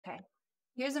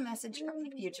Here's a message from the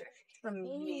future from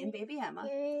me and baby Emma.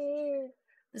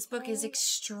 This book is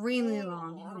extremely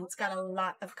long and it's got a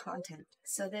lot of content.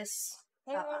 So this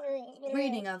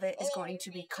reading of it is going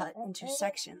to be cut into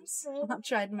sections. I've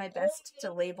tried my best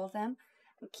to label them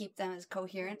and keep them as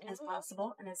coherent as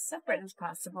possible and as separate as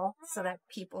possible so that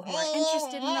people who are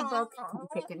interested in the book can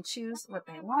pick and choose what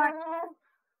they want.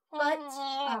 But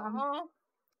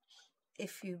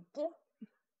if you...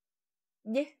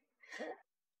 Yeah.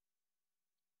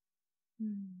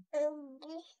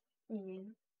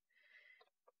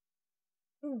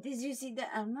 Did you see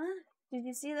the Emma? Did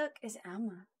you see? Look, it's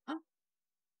Emma. Oh.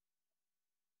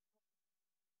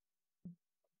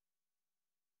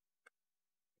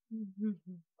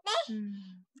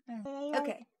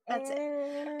 Okay, that's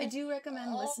it. I do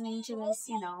recommend listening to this,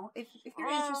 you know, if you're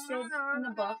interested in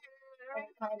the book and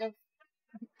kind of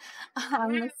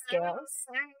on the scales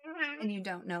and you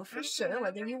don't know for sure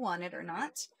whether you want it or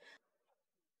not.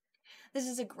 This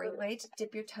is a great way to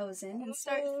dip your toes in and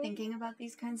start thinking about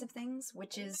these kinds of things,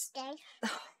 which is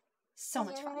so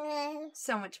much fun.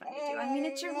 So much fun to do. I mean,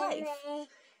 it's your life.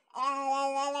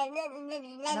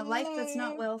 And a life that's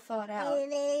not well thought out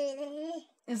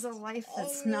is a life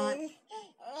that's not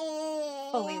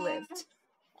fully lived.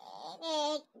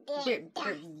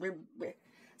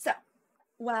 So,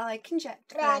 while I conject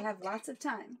that I have lots of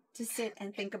time to sit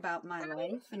and think about my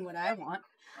life and what I want,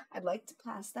 I'd like to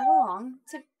pass that along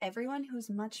to everyone who's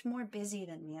much more busy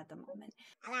than me at the moment.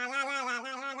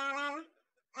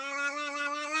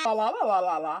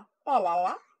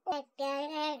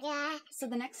 So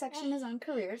the next section is on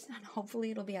careers, and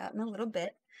hopefully it'll be out in a little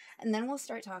bit. And then we'll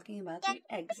start talking about the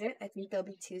exit. I think there'll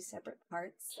be 2 separate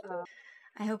parts.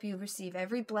 I hope you receive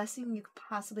every blessing you could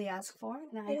possibly ask for,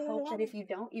 and I hope that if you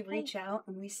don't, you reach out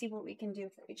and we see what we can do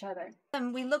for each other.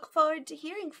 And we look forward to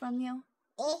hearing from you.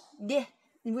 Yeah,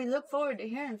 we look forward to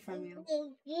hearing from you.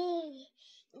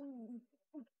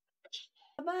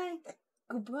 Bye-bye.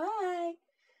 Goodbye.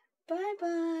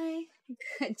 Bye-bye.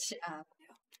 Good job.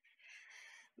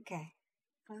 Okay.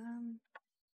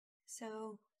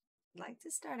 So, I'd like to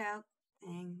start out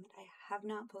saying that I have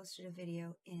not posted a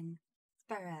video in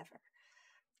forever.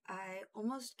 I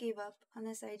almost gave up on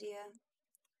this idea,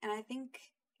 and I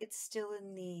think it's still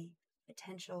in the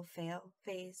potential fail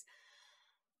phase,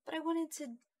 but I wanted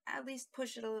to at least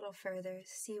push it a little further,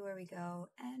 see where we go,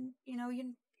 and, you know,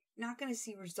 you're not going to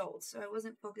see results, so I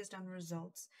wasn't focused on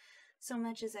results so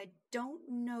much as I don't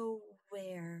know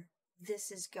where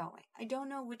this is going. I don't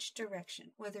know which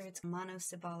direction, whether it's a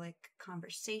monosyllabic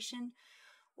conversation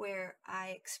where I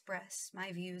express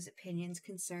my views, opinions,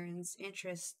 concerns,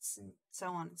 interests, and so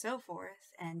on and so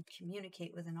forth, and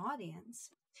communicate with an audience,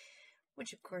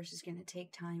 which of course is going to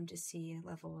take time to see a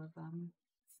level of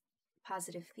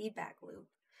positive feedback loop.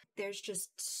 There's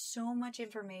just so much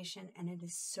information, and it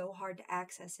is so hard to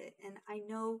access it, and I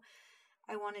know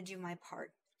I want to do my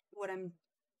part. What I'm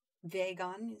vague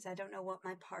on is I don't know what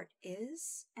my part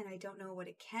is, and I don't know what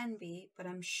it can be, but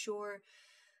I'm sure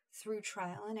through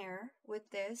trial and error with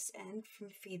this and from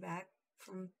feedback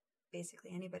from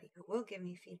basically anybody who will give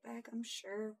me feedback, I'm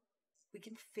sure we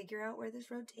can figure out where this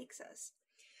road takes us.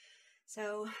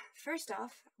 So first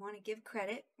off, I want to give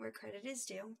credit where credit is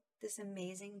due. This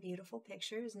amazing, beautiful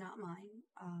picture is not mine.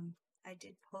 I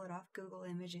did pull it off Google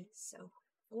Images, so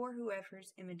for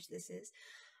whoever's image this is,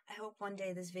 I hope one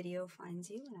day this video finds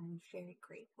you, and I'm very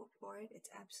grateful for it. It's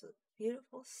absolutely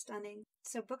beautiful, stunning.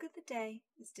 So book of the day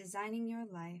is Designing Your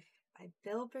Life by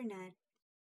Bill Burnett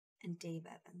and Dave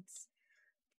Evans.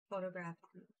 Photograph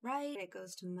on the right. It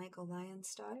goes to Michael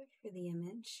Lionstar for the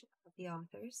image of the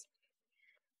authors.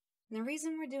 And the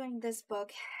reason we're doing this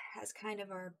book as kind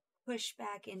of our push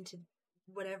back into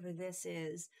whatever this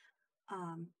is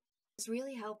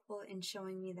really helpful in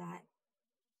showing me that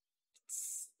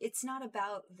it's not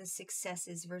about the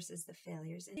successes versus the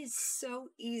failures. It is so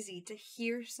easy to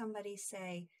hear somebody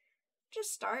say,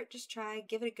 just start, just try,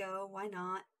 give it a go, why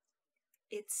not?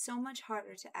 It's so much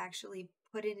harder to actually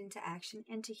put it into action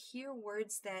and to hear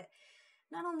words that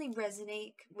not only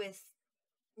resonate with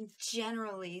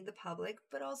generally the public,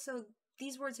 but also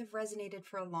these words have resonated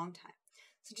for a long time.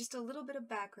 So just a little bit of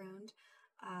background.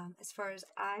 As far as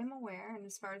I'm aware, and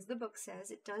as far as the book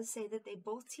says, it does say that they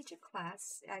both teach a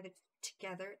class, either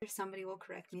together, or somebody will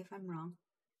correct me if I'm wrong.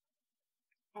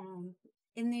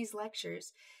 In these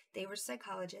lectures, they were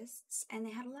psychologists, and they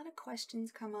had a lot of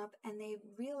questions come up, and they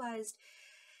realized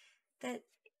that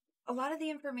a lot of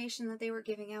the information that they were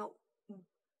giving out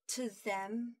to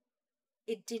them,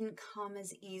 it didn't come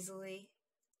as easily,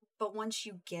 but once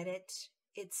you get it,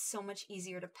 it's so much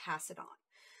easier to pass it on.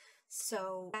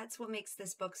 So that's what makes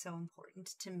this book so important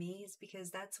to me, is because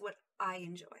that's what I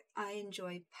enjoy. I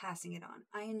enjoy passing it on.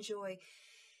 I enjoy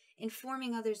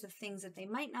informing others of things that they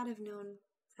might not have known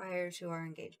prior to our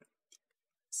engagement.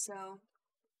 So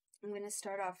I'm going to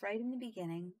start off right in the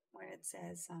beginning where it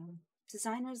says,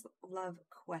 designers love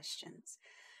questions.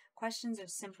 Questions are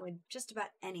simply just about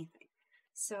anything.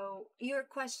 So your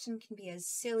question can be as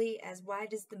silly as, why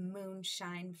does the moon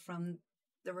shine from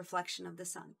the reflection of the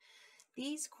sun?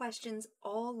 These questions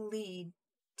all lead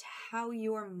to how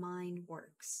your mind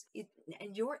works.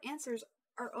 And your answers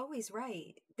are always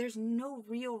right. There's no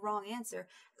real wrong answer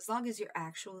as long as you're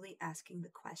actually asking the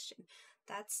question.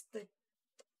 That's the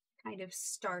kind of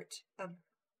start of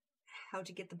how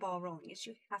to get the ball rolling, is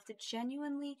you have to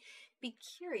genuinely be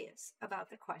curious about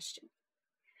the question.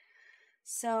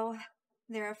 So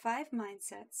there are 5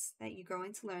 mindsets that you're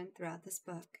going to learn throughout this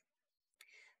book.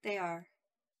 They are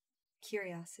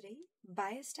curiosity,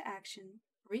 bias to action,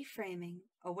 reframing,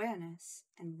 awareness,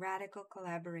 and radical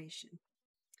collaboration.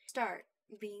 Start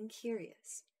being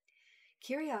curious.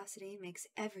 Curiosity makes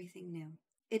everything new.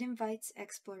 It invites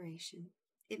exploration.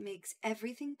 It makes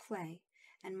everything play.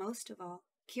 And most of all,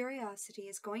 curiosity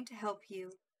is going to help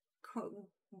you, quote,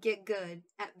 get good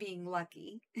at being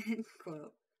lucky, end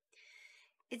quote.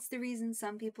 It's the reason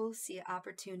some people see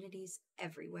opportunities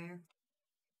everywhere.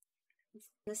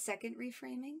 The second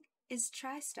reframing is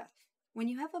try stuff. When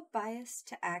you have a bias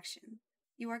to action,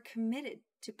 you are committed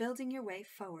to building your way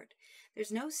forward.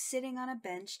 There's no sitting on a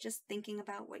bench just thinking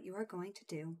about what you are going to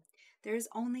do. There is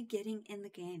only getting in the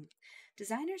game.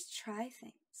 Designers try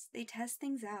things. They test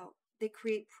things out. They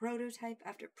create prototype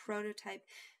after prototype,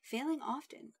 failing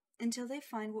often until they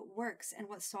find what works and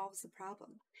what solves the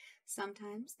problem.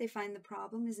 Sometimes they find the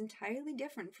problem is entirely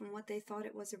different from what they thought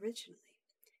it was originally.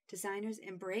 Designers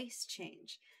embrace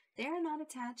change. They are not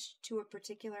attached to a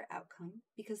particular outcome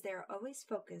because they are always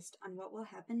focused on what will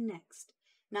happen next,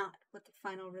 not what the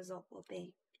final result will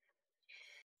be.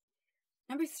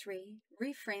 Number 3,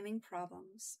 reframing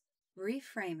problems.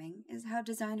 Reframing is how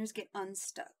designers get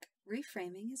unstuck.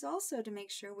 Reframing is also to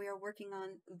make sure we are working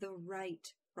on the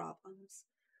right problems.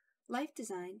 Life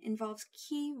design involves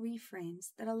key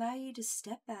reframes that allow you to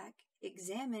step back,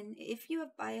 examine if you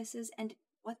have biases and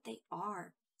what they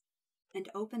are, and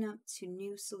open up to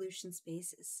new solution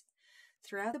spaces.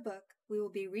 Throughout the book, we will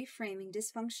be reframing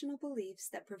dysfunctional beliefs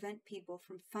that prevent people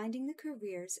from finding the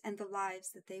careers and the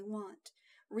lives that they want.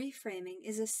 Reframing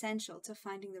is essential to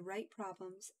finding the right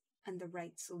problems and the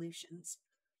right solutions.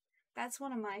 That's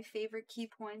one of my favorite key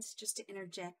points, just to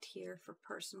interject here for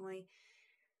personally.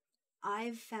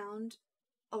 I've found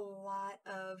a lot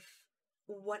of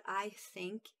what I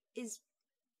think is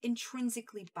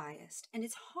intrinsically biased, and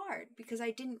it's hard because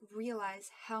I didn't realize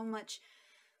how much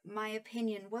my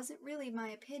opinion wasn't really my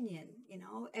opinion. You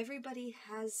know, everybody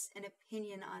has an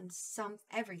opinion on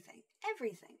everything.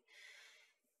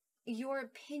 Your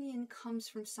opinion comes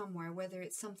from somewhere, whether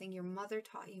it's something your mother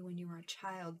taught you when you were a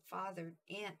child, father,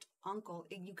 aunt, uncle,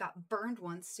 you got burned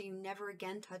once so you never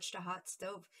again touched a hot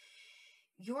stove.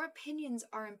 Your opinions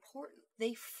are important.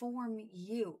 They form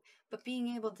you. But being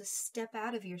able to step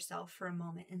out of yourself for a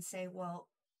moment and say, well,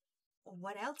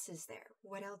 what else is there?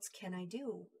 What else can I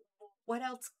do? What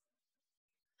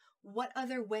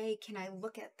other way can I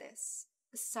look at this?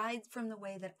 Aside from the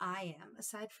way that I am,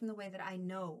 aside from the way that I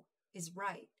know is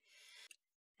right.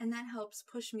 And that helps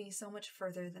push me so much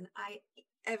further than I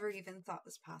ever even thought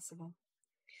was possible.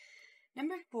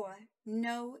 Number 4,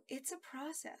 know it's a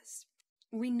process.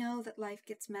 We know that life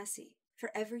gets messy.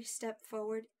 For every step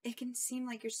forward, it can seem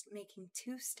like you're making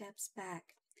 2 steps back.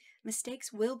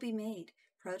 Mistakes will be made,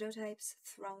 prototypes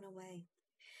thrown away.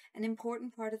 An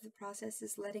important part of the process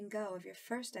is letting go of your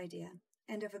first idea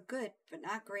and of a good, but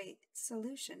not great,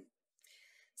 solution.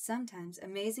 Sometimes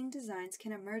amazing designs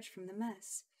can emerge from the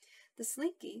mess. The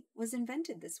Slinky was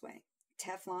invented this way.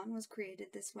 Teflon was created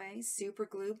this way.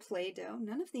 Superglue, Play-Doh,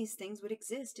 none of these things would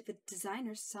exist if a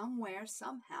designer somewhere,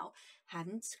 somehow,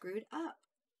 hadn't screwed up.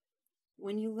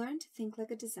 When you learn to think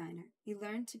like a designer, you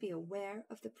learn to be aware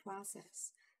of the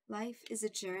process. Life is a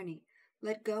journey.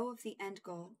 Let go of the end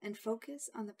goal and focus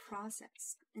on the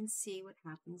process and see what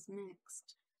happens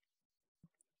next.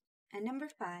 And number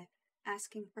 5,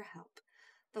 asking for help.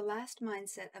 The last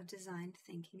mindset of design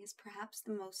thinking is perhaps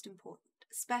the most important,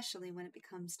 especially when it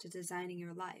comes to designing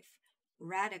your life.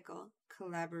 Radical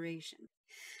collaboration.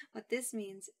 What this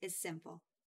means is simple.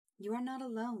 You are not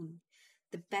alone.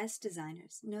 The best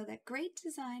designers know that great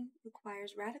design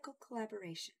requires radical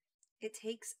collaboration. It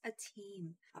takes a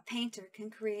team. A painter can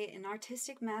create an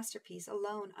artistic masterpiece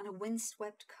alone on a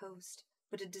windswept coast,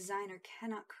 but a designer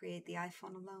cannot create the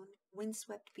iPhone alone,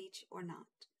 windswept beach or not.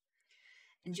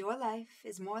 And your life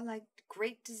is more like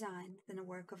great design than a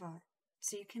work of art.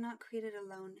 so you cannot create it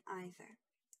alone either.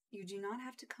 You do not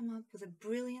have to come up with a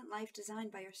brilliant life design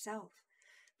by yourself.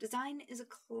 Design is a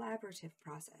collaborative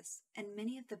process, and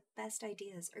many of the best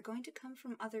ideas are going to come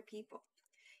from other people.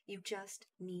 You just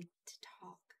need to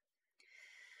talk.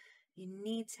 You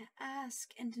need to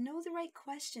ask and to know the right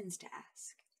questions to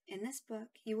ask. In this book,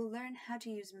 you will learn how to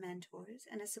use mentors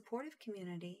and a supportive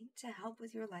community to help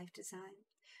with your life design.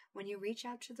 When you reach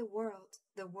out to the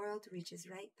world reaches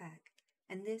right back,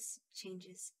 and this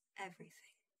changes everything.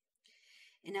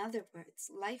 In other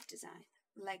words, life design,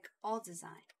 like all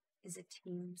design, is a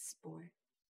team sport.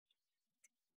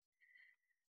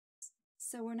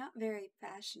 So we're not very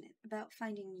passionate about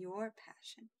finding your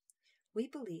passion. We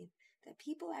believe that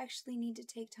people actually need to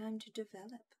take time to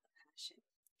develop a passion.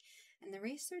 And the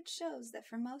research shows that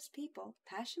for most people,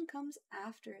 passion comes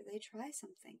after they try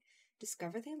something,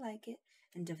 discover they like it,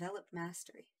 and develop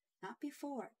mastery, not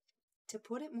before. To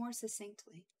put it more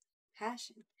succinctly,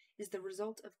 passion is the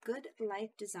result of good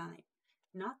life design,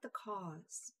 not the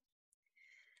cause.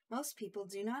 Most people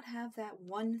do not have that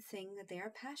one thing that they are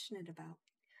passionate about.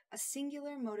 A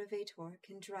singular motivator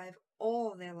can drive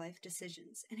all their life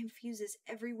decisions and infuses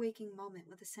every waking moment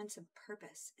with a sense of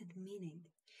purpose and meaning.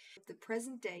 If the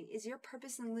present day is your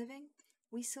purpose in living,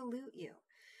 we salute you.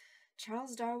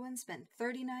 Charles Darwin spent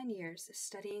 39 years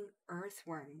studying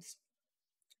earthworms,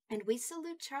 and we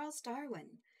salute Charles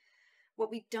Darwin.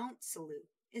 What we don't salute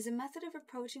is a method of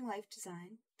approaching life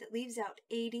design that leaves out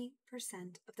 80%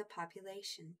 of the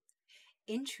population.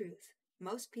 In truth,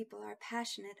 most people are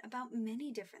passionate about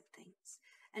many different things,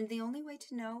 and the only way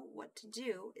to know what to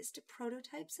do is to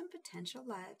prototype some potential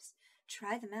lives,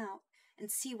 try them out, and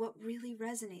see what really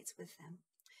resonates with them.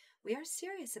 We are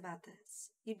serious about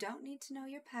this. You don't need to know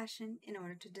your passion in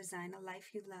order to design a life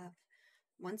you love.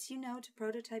 Once you know to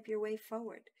prototype your way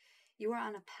forward, you are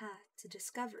on a path to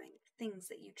discovering things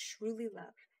that you truly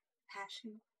love,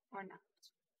 passion or not.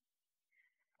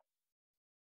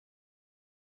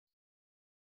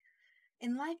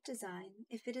 In life design,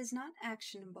 if it is not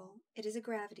actionable, it is a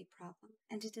gravity problem,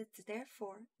 and it is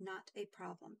therefore not a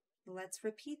problem. Let's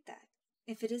repeat that.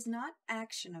 If it is not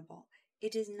actionable,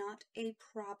 it is not a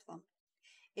problem.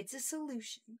 It's a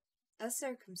solution, a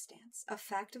circumstance, a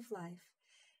fact of life.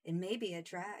 It may be a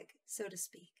drag, so to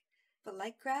speak, but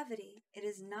like gravity, it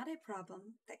is not a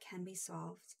problem that can be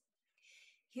solved.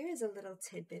 Here is a little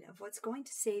tidbit of what's going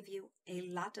to save you a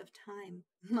lot of time,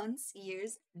 months,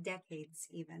 years, decades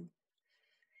even.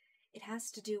 It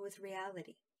has to do with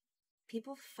reality.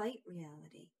 People fight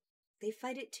reality. They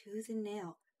fight it tooth and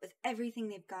nail with everything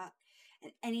they've got.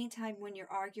 And any time when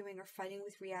you're arguing or fighting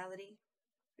with reality,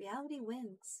 reality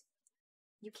wins.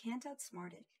 You can't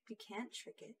outsmart it, you can't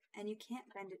trick it, and you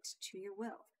can't bend it to your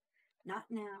will. Not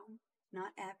now,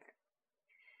 not ever.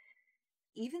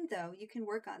 Even though you can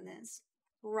work on this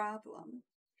problem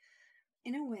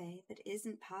in a way that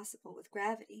isn't possible with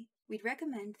gravity, we'd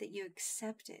recommend that you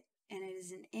accept it, and it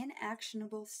is an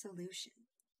inactionable solution.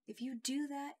 If you do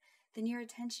that, then your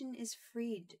attention is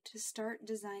freed to start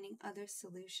designing other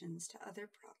solutions to other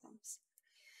problems.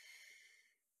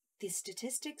 The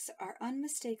statistics are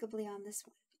unmistakably on this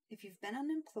one. If you've been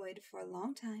unemployed for a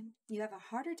long time, you have a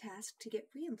harder task to get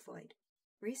reemployed.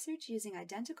 Research using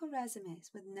identical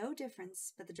resumes with no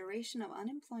difference but the duration of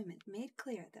unemployment made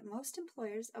clear that most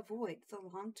employers avoid the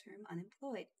long-term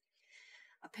unemployed,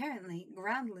 apparently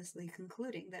groundlessly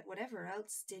concluding that whoever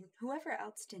else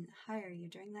didn't hire you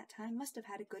during that time must have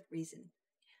had a good reason.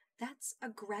 That's a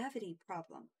gravity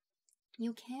problem.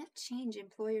 You can't change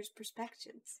employers'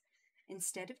 perspectives.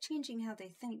 Instead of changing how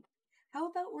they think, how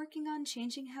about working on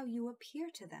changing how you appear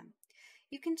to them?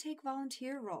 You can take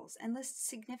volunteer roles and list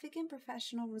significant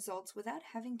professional results without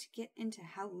having to get into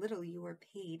how little you were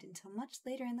paid until much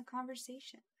later in the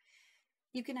conversation.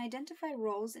 You can identify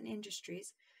roles and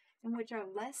industries in which are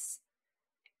less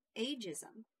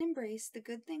ageism. Embrace the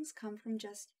good things come from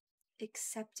just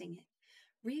accepting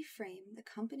it. Reframe the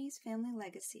company's family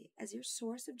legacy as your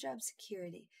source of job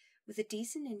security with a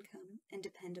decent income and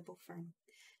dependable firm.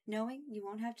 Knowing you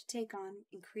won't have to take on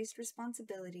increased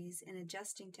responsibilities and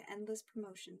adjusting to endless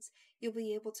promotions, you'll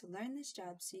be able to learn this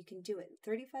job so you can do it in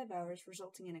 35 hours,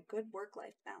 resulting in a good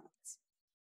work-life balance.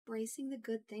 Embracing the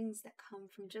good things that come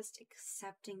from just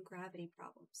accepting gravity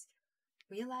problems.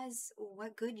 Realize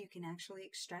what good you can actually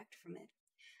extract from it.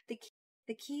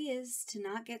 The key is to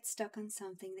not get stuck on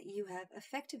something that you have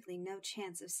effectively no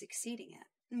chance of succeeding at.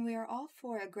 And we are all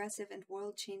for aggressive and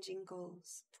world-changing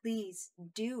goals. Please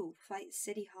do fight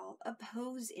City Hall,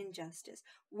 oppose injustice,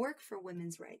 work for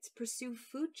women's rights, pursue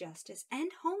food justice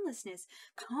and homelessness,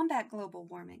 combat global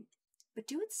warming. But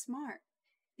do it smart.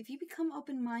 If you become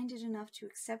open-minded enough to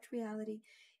accept reality,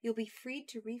 You'll be freed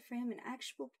to reframe an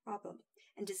actual problem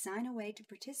and design a way to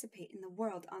participate in the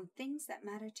world on things that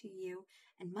matter to you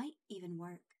and might even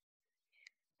work.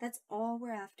 That's all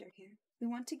we're after here. We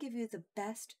want to give you the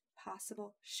best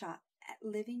possible shot at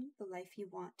living the life you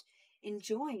want,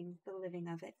 enjoying the living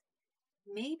of it,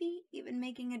 maybe even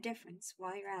making a difference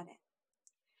while you're at it.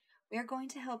 We are going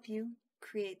to help you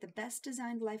create the best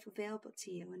designed life available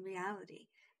to you in reality,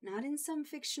 not in some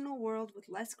fictional world with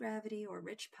less gravity or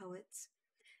rich poets.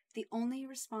 The only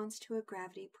response to a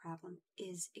gravity problem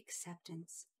is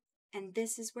acceptance, and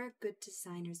this is where good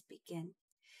designers begin.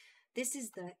 This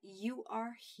is the you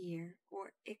are here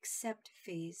or accept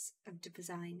phase of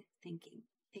design thinking,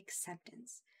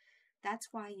 acceptance. That's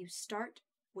why you start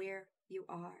where you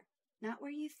are, not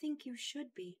where you think you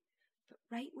should be, but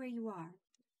right where you are.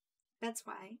 That's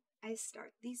why I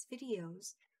start these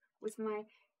videos with my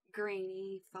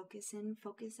grainy focus in,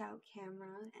 focus out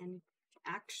camera and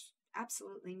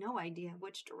absolutely no idea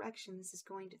which direction this is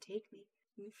going to take me.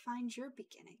 You find your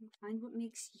beginning, find what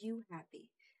makes you happy.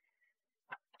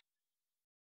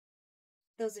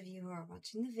 Those of you who are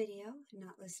watching the video and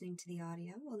not listening to the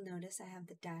audio will notice I have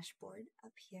the dashboard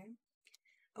up here.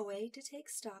 A way to take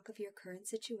stock of your current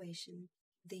situation,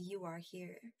 the you are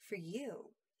here for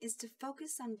you, is to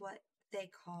focus on what they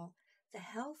call the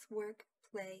health, work,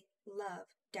 play, love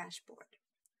dashboard.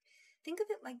 Think of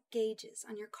it like gauges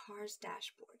on your car's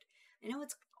dashboard. I know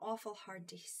it's awful hard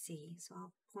to see, so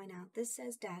I'll point out this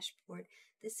says dashboard,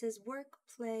 this says work,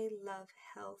 play, love,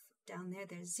 health. Down there,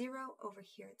 there's 0, over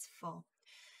here it's full.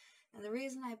 And the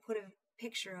reason I put a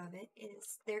picture of it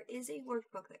is there is a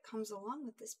workbook that comes along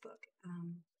with this book.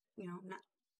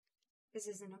 This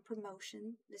isn't a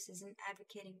promotion, this isn't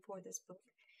advocating for this book.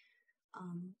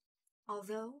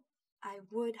 Although I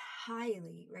would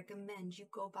highly recommend you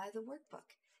go buy the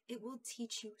workbook. It will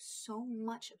teach you so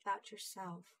much about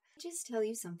yourself. Just tell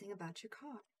you something about your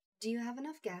car. Do you have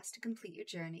enough gas to complete your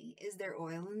journey? Is there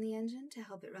oil in the engine to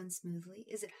help it run smoothly?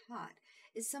 Is it hot?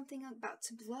 Is something about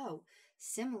to blow?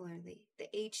 Similarly, the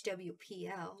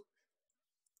HWPL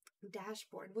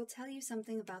dashboard will tell you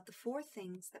something about the 4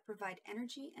 things that provide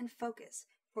energy and focus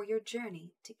for your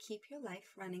journey to keep your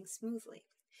life running smoothly.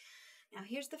 Now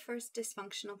here's the first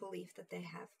dysfunctional belief that they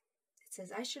have. It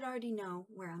says, I should already know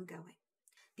where I'm going.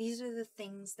 These are the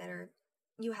things that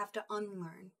you have to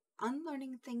unlearn.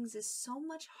 Unlearning things is so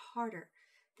much harder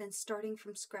than starting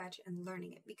from scratch and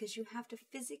learning it, because you have to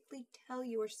physically tell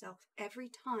yourself every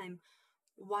time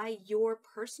why your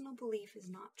personal belief is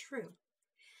not true.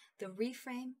 The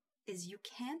reframe is you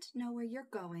can't know where you're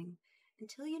going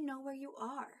until you know where you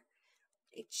are.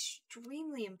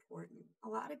 Extremely important. A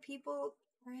lot of people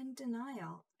are in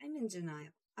denial. I'm in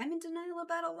denial. I'm in denial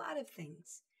about a lot of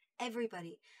things.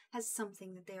 Everybody has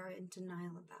something that they are in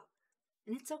denial about.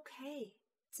 And it's okay.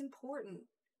 It's important.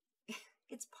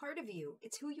 It's part of you.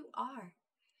 It's who you are.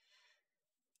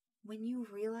 When you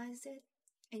realize it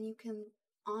and you can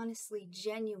honestly,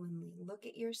 genuinely look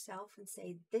at yourself and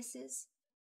say, this is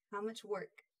how much work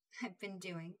I've been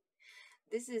doing.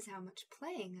 This is how much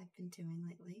playing I've been doing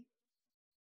lately.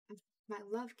 My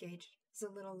love gauge is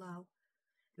a little low,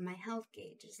 and my health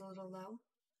gauge is a little low.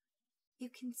 You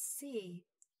can see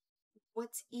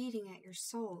what's eating at your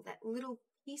soul, that little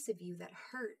piece of you that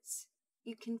hurts.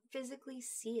 You can physically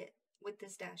see it with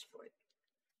this dashboard.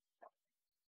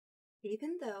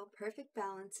 Even though perfect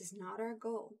balance is not our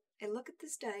goal, a look at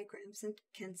this diagram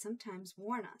can sometimes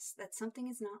warn us that something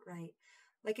is not right.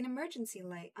 Like an emergency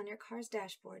light on your car's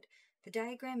dashboard, the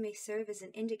diagram may serve as an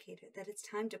indicator that it's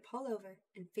time to pull over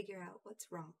and figure out what's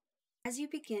wrong. As you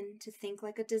begin to think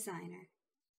like a designer,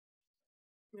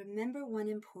 remember one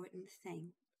important thing.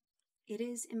 It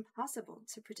is impossible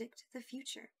to predict the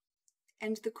future.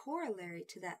 And the corollary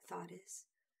to that thought is,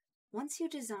 once you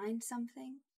design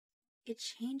something, it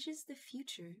changes the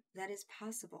future that is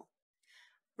possible.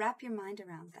 Wrap your mind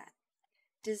around that.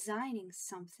 Designing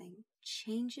something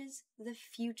changes the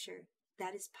future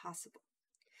that is possible.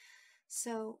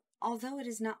 So, although it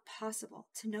is not possible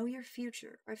to know your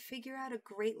future or figure out a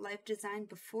great life design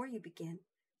before you begin,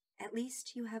 at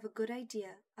least you have a good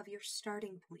idea of your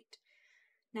starting point.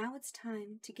 Now it's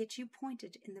time to get you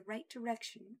pointed in the right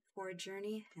direction for a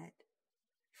journey ahead.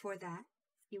 For that,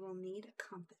 you will need a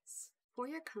compass. For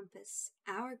your compass,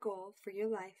 our goal for your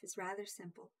life is rather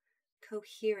simple: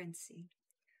 coherency.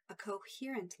 A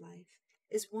coherent life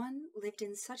is one lived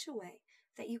in such a way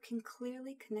that you can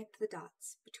clearly connect the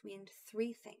dots between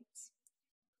 3 things: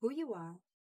 who you are,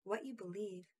 what you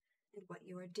believe, and what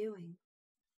you are doing.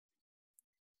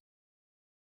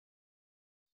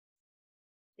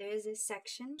 There is a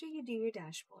section after you do your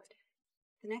dashboard.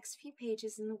 The next few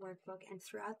pages in the workbook and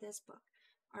throughout this book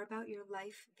are about your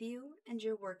life view and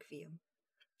your work view.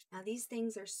 Now, these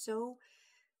things are so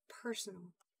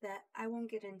personal that I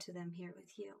won't get into them here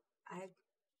with you. I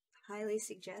highly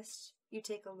suggest you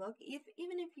take a look.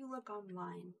 Even if you look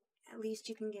online, at least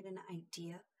you can get an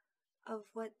idea of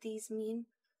what these mean.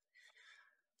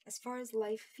 As far as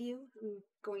life view, I'm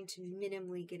going to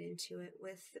minimally get into it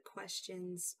with the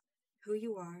questions who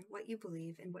you are, what you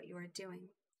believe, and what you are doing.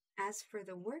 As for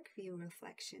the work view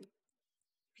reflection,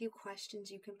 a few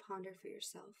questions you can ponder for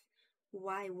yourself.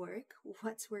 Why work?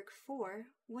 What's work for?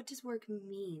 What does work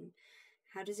mean?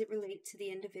 How does it relate to the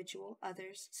individual,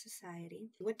 others,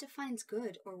 society? What defines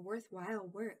good or worthwhile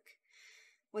work?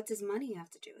 What does money have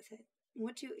to do with it?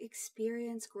 What do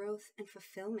experience, growth, and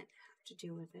fulfillment have to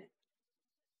do with it?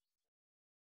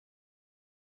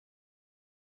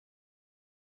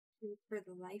 And for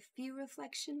the life view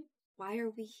reflection, why are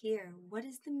we here? What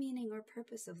is the meaning or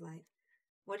purpose of life?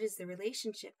 What is the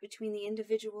relationship between the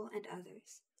individual and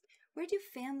others? Where do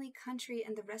family, country,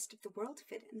 and the rest of the world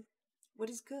fit in? What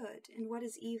is good and what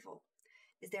is evil?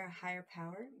 Is there a higher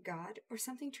power, God, or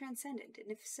something transcendent?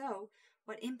 And if so,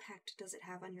 what impact does it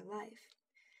have on your life?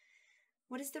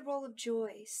 What is the role of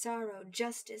joy, sorrow,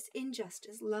 justice,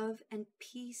 injustice, love, and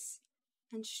peace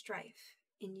and strife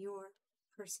in your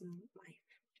personal life?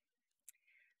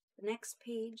 The next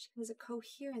page is a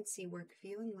coherency work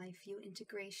view and life view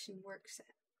integration work set.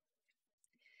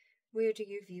 Where do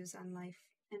your views on life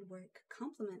and work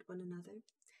complement one another?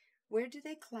 Where do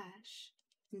they clash?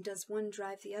 And does one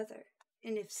drive the other?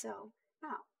 And if so,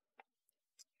 how?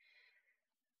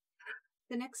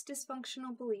 The next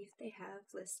dysfunctional belief they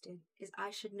have listed is I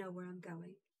should know where I'm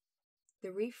going. The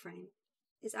reframe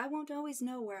is I won't always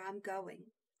know where I'm going,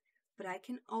 but I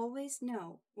can always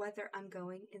know whether I'm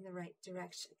going in the right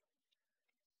direction.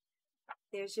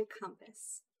 There's your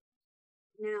compass.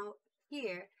 Now,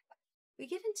 here, we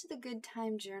get into the good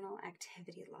time journal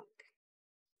activity log.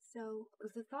 So,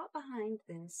 the thought behind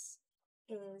this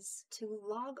is to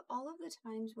log all of the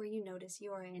times where you notice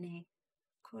you are in a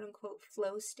quote-unquote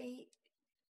flow state,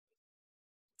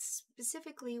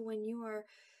 specifically when you are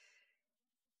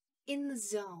in the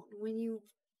zone, when you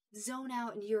zone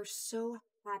out and you're so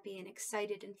happy and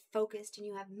excited and focused and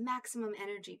you have maximum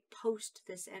energy post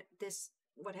this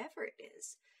whatever it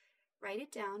is. Write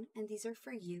it down, and these are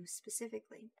for you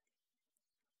specifically.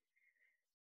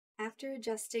 After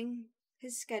adjusting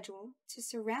his schedule to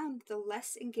surround the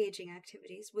less engaging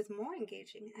activities with more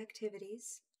engaging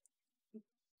activities,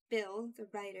 Bill, the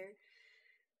writer,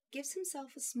 gives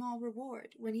himself a small reward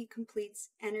when he completes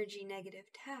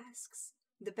energy-negative tasks.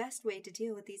 The best way to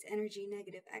deal with these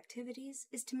energy-negative activities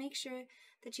is to make sure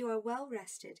that you are well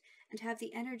rested and have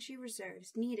the energy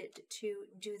reserves needed to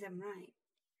do them right.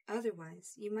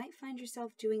 Otherwise, you might find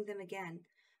yourself doing them again,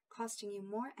 costing you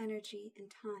more energy and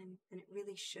time than it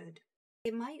really should.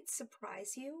 It might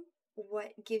surprise you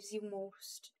what gives you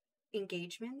most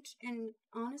engagement, and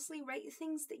honestly, write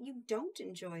things that you don't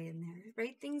enjoy in there.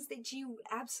 Write things that you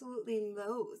absolutely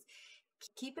loathe.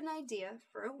 Keep an idea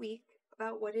for a week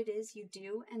about what it is you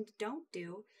do and don't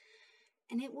do,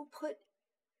 and it will put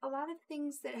a lot of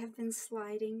things that have been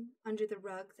sliding under the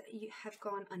rug that you have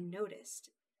gone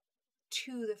unnoticed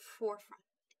to the forefront,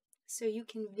 so you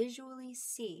can visually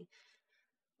see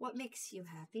what makes you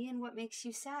happy and what makes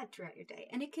you sad throughout your day.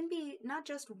 And it can be not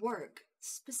just work,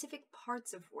 specific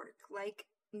parts of work, like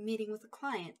meeting with a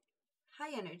client,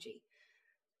 high energy,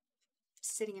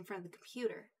 sitting in front of the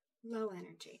computer, low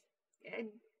energy.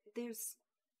 There's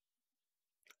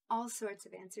all sorts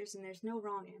of answers, and there's no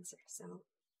wrong answer, so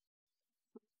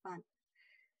fun.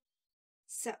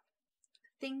 So,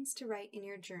 things to write in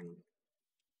your journal.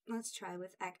 Let's try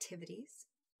with activities.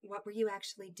 What were you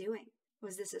actually doing?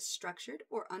 Was this a structured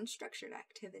or unstructured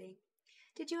activity?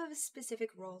 Did you have a specific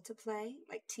role to play,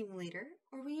 like team leader,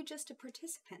 or were you just a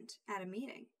participant at a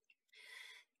meeting?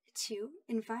 2,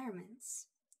 environments.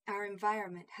 Our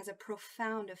environment has a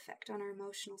profound effect on our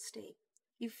emotional state.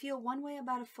 You feel one way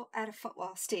about at a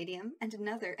football stadium and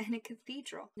another in a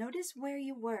cathedral. Notice where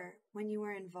you were when you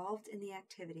were involved in the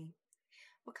activity.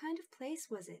 What kind of place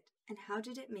was it, and how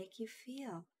did it make you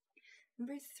feel?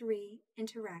 Number 3,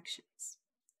 interactions.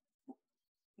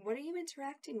 What are you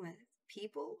interacting with?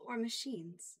 People or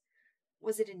machines?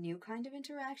 Was it a new kind of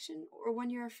interaction or one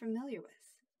you're familiar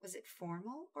with? Was it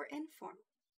formal or informal?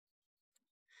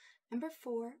 Number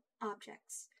 4,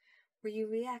 objects. Were you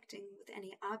reacting with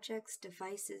any objects,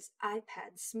 devices,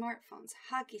 iPads, smartphones,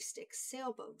 hockey sticks,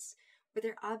 sailboats? Were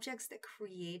there objects that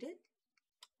created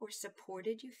or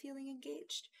supported you feeling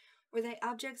engaged? Were they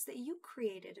objects that you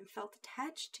created and felt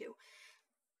attached to?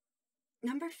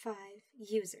 Number 5,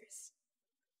 users.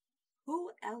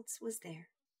 Who else was there?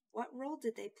 what role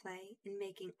did they play in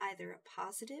making either a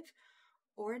positive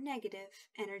or a negative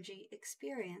energy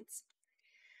experience?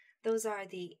 Those are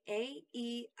the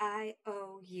AEIOUs: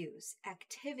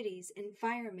 activities,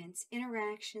 environments,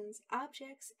 interactions,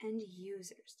 objects, and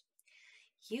users.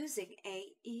 Using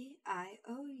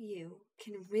AEIOU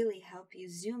can really help you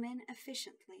zoom in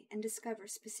efficiently and discover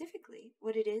specifically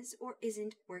what it is or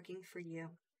isn't working for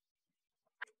you.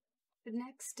 The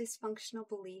next dysfunctional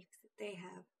belief that they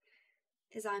have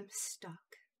is I'm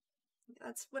stuck.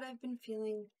 That's what I've been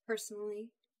feeling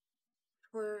personally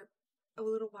for a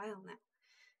little while now.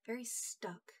 Very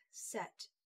stuck, set,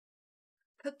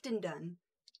 cooked and done.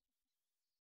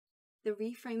 The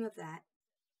reframe of that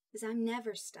is I'm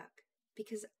never stuck,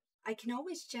 because I can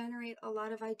always generate a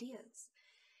lot of ideas.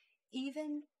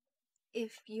 Even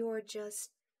if you're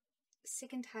just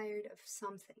sick and tired of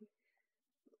something,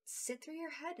 sit through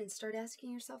your head and start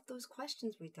asking yourself those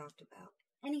questions we talked about.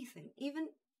 Anything,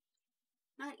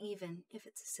 not even if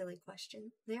it's a silly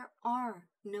question. There are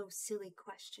no silly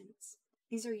questions.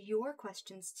 These are your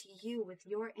questions to you with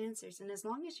your answers, and as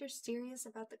long as you're serious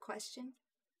about the question,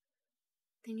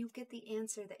 then you'll get the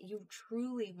answer that you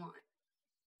truly want.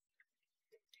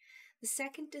 The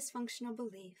second dysfunctional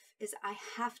belief is I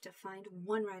have to find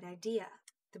one right idea.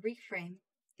 The reframe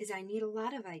is I need a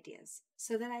lot of ideas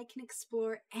so that I can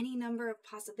explore any number of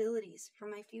possibilities for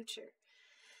my future.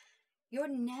 You're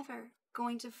never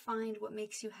going to find what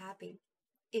makes you happy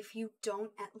if you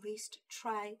don't at least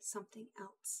try something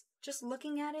else. Just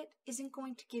looking at it isn't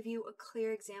going to give you a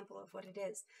clear example of what it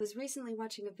is. I was recently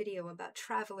watching a video about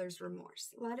traveler's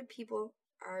remorse. A lot of people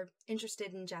are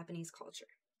interested in Japanese culture,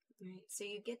 right? So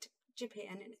you get to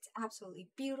Japan and it's absolutely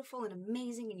beautiful and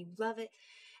amazing and you love it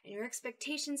and your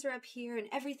expectations are up here and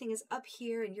everything is up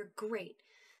here and you're great.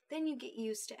 Then you get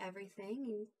used to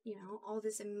everything and, all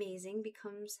this amazing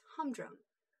becomes humdrum.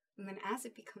 And then as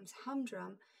it becomes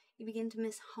humdrum, you begin to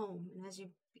miss home. And as you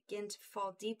begin to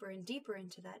fall deeper and deeper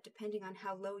into that, depending on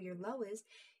how low your low is,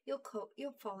 you'll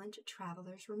fall into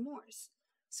traveler's remorse.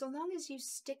 So long as you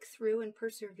stick through and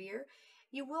persevere,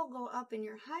 you will go up in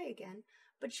your high again,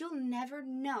 but you'll never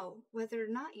know whether or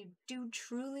not you do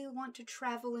truly want to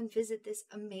travel and visit this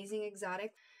amazing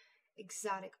exotic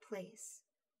place.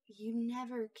 You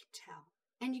never can tell.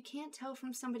 And you can't tell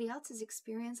from somebody else's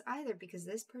experience either, because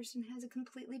this person has a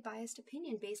completely biased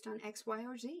opinion based on X, Y,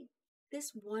 or Z.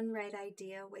 This one right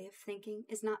idea way of thinking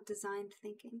is not designed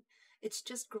thinking. It's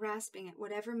just grasping at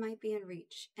whatever might be in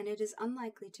reach, and it is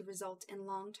unlikely to result in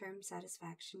long-term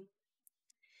satisfaction.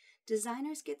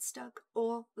 Designers get stuck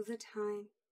all the time.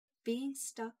 Being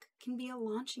stuck can be a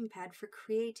launching pad for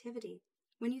creativity.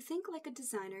 When you think like a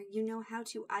designer, you know how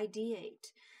to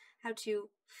ideate, how to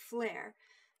flare,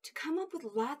 to come up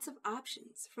with lots of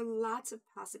options for lots of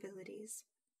possibilities.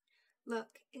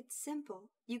 Look, it's simple.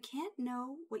 You can't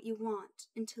know what you want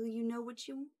until you know what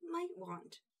you might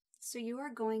want. So you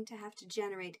are going to have to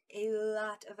generate a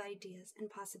lot of ideas and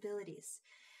possibilities.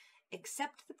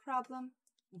 Accept the problem,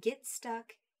 get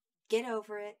stuck, get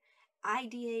over it,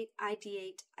 ideate.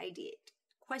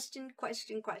 Question.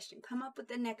 Come up with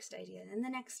the next idea, and the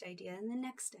next idea, and the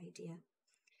next idea.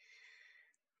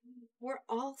 We're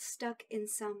all stuck in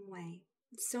some way.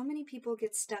 So many people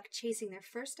get stuck chasing their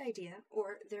first idea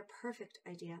or their perfect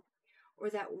idea, or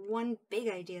that one big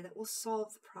idea that will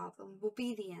solve the problem, will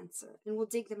be the answer, and will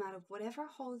dig them out of whatever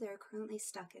hole they're currently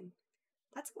stuck in.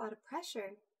 That's a lot of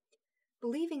pressure.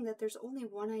 Believing that there's only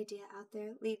one idea out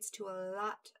there leads to a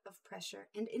lot of pressure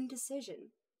and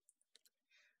indecision.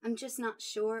 I'm just not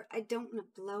sure. I don't want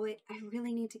to blow it. I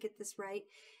really need to get this right.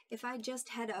 If I just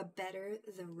had a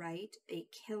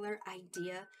killer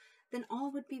idea, then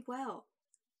all would be well.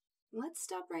 Let's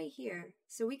stop right here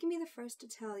so we can be the first to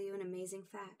tell you an amazing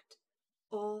fact.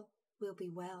 All will be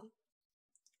well.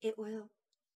 It will.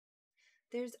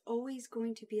 There's always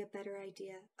going to be a better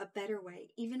idea, a better way,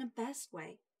 even a best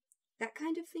way. That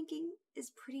kind of thinking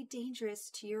is pretty dangerous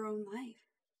to your own life.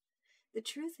 The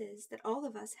truth is that all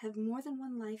of us have more than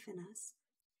one life in us.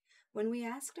 When we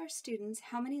asked our students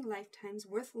how many lifetimes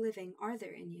worth living are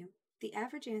there in you, the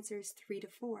average answer is 3 to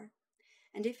 4.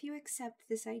 And if you accept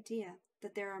this idea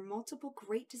that there are multiple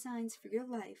great designs for your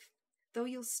life, though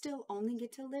you'll still only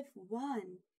get to live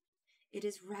one, it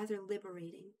is rather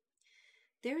liberating.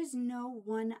 There is no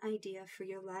one idea for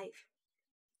your life.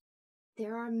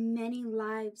 There are many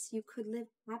lives you could live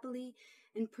happily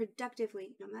and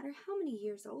productively, no matter how many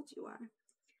years old you are.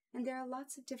 And there are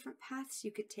lots of different paths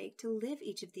you could take to live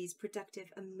each of these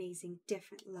productive, amazing,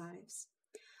 different lives.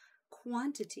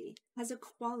 Quantity has a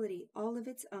quality all of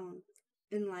its own.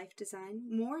 In life design,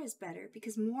 more is better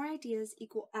because more ideas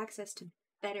equal access to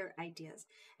better ideas,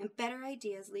 and better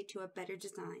ideas lead to a better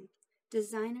design.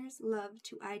 Designers love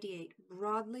to ideate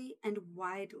broadly and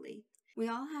widely. We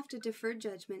all have to defer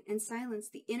judgment and silence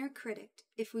the inner critic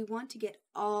if we want to get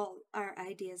all our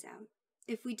ideas out.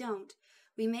 If we don't,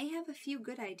 we may have a few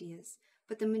good ideas,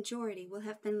 but the majority will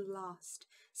have been lost,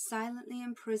 silently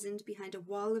imprisoned behind a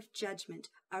wall of judgment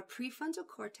our prefrontal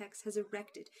cortex has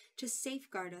erected to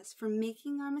safeguard us from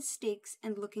making our mistakes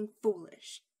and looking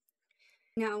foolish.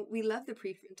 Now, we love the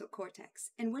prefrontal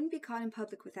cortex and wouldn't be caught in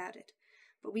public without it,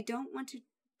 but we don't want to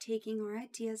taking our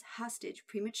ideas hostage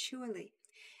prematurely.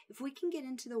 If we can get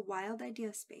into the wild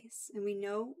idea space and we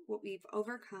know what we've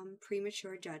overcome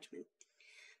premature judgment,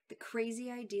 the crazy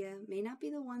idea may not be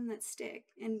the one that stick,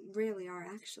 and rarely are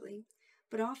actually,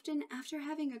 but often after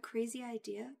having a crazy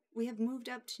idea, we have moved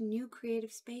up to new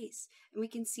creative space and we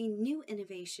can see new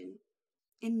innovation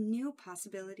and new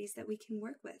possibilities that we can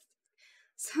work with.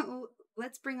 So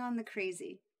let's bring on the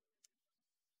crazy.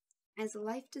 As a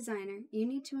life designer, you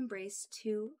need to embrace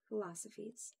two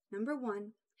philosophies. Number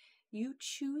one, you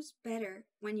choose better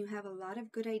when you have a lot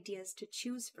of good ideas to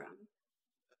choose from.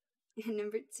 And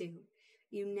number two,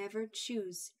 you never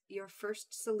choose your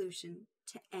first solution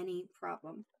to any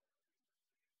problem.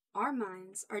 Our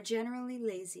minds are generally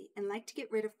lazy and like to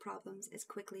get rid of problems as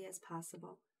quickly as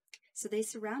possible. So they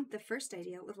surround the first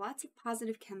idea with lots of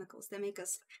positive chemicals that make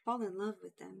us fall in love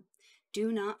with them.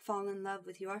 Do not fall in love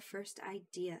with your first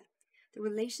idea. The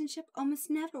relationship almost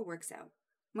never works out.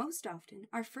 Most often,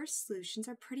 our first solutions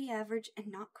are pretty average and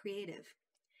not creative.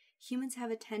 Humans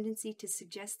have a tendency to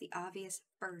suggest the obvious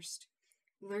first.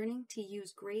 Learning to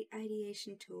use great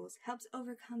ideation tools helps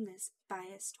overcome this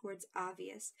bias towards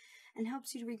obvious and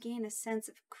helps you to regain a sense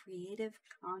of creative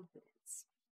confidence.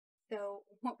 So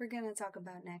what we're going to talk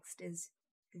about next is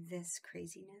this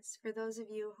craziness. For those of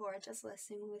you who are just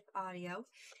listening with audio,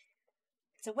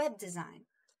 it's a web design.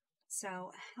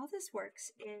 So how this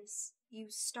works is you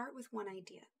start with one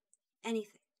idea,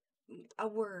 anything, a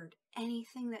word,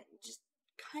 anything that just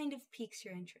kind of piques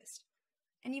your interest.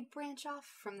 And you branch off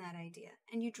from that idea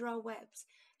and you draw webs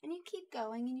and you keep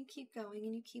going and you keep going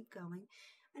and you keep going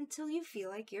until you feel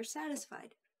like you're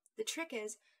satisfied. The trick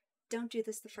is, don't do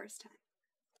this the first time.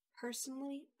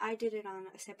 Personally, I did it on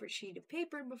a separate sheet of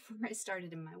paper before I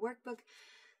started in my workbook,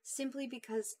 simply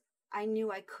because I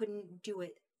knew I couldn't do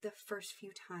it the first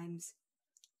few times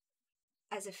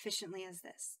as efficiently as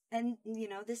this. And,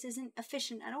 this isn't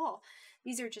efficient at all.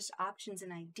 These are just options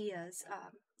and ideas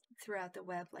throughout the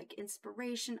web, like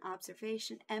inspiration,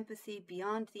 observation, empathy,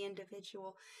 beyond the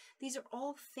individual. These are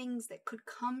all things that could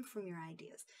come from your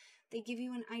ideas. They give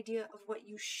you an idea of what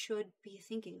you should be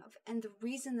thinking of. And the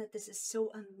reason that this is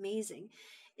so amazing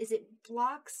is it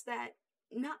blocks that,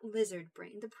 not lizard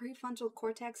brain. The prefrontal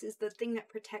cortex is the thing that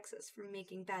protects us from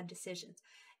making bad decisions.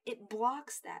 It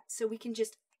blocks that so we can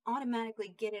just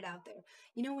automatically get it out there.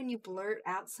 You know when you blurt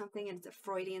out something and it's a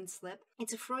Freudian slip?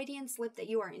 It's a Freudian slip that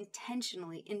you are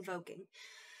intentionally invoking.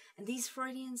 And these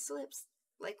Freudian slips,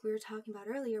 like we were talking about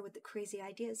earlier with the crazy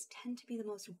ideas, tend to be the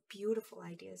most beautiful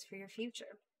ideas for your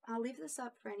future. I'll leave this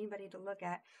up for anybody to look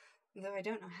at, though I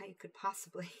don't know how you could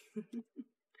possibly.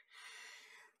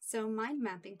 So mind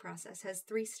mapping process has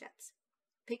 3 steps: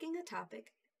 picking a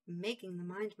topic, making the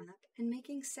mind map, and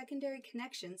making secondary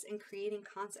connections and creating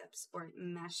concepts, or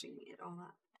mashing it all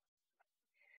up.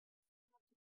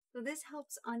 So this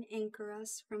helps unanchor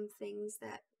us from things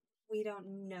that we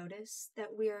don't notice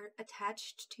that we are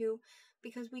attached to,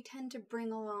 because we tend to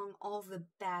bring along all the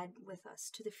bad with us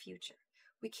to the future.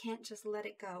 We can't just let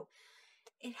it go.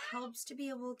 It helps to be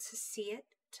able to see it,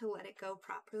 to let it go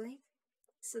properly.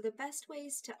 So the best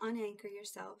ways to unanchor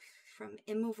yourself from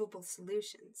immovable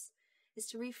solutions is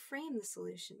to reframe the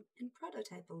solution and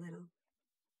prototype a little.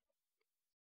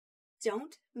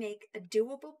 Don't make a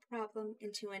doable problem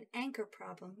into an anchor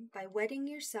problem by wedding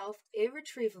yourself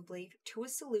irretrievably to a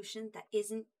solution that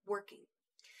isn't working.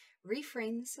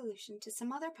 Reframe the solution to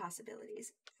some other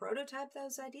possibilities, prototype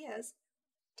those ideas,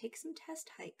 take some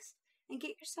test hikes, and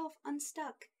get yourself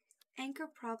unstuck. Anchor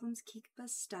problems keep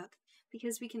us stuck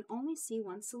because we can only see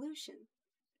one solution,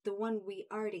 the one we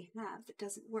already have that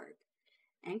doesn't work.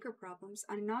 Anchor problems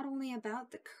are not only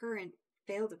about the current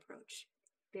failed approach.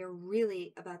 They're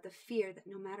really about the fear that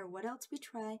no matter what else we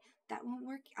try, that won't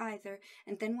work either,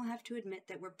 and then we'll have to admit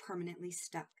that we're permanently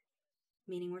stuck,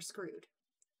 meaning we're screwed,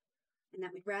 and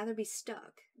that we'd rather be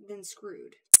stuck than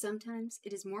screwed. Sometimes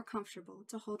it is more comfortable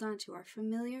to hold on to our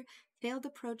familiar, failed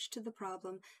approach to the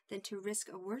problem than to risk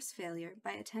a worse failure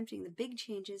by attempting the big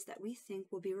changes that we think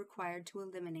will be required to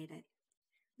eliminate it.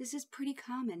 This is pretty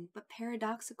common but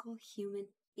paradoxical human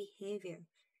behavior.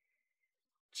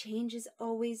 Change is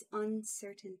always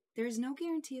uncertain. There is no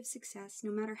guarantee of success,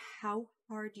 no matter how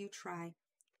hard you try.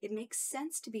 It makes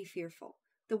sense to be fearful.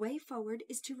 The way forward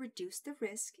is to reduce the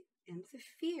risk and the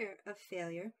fear of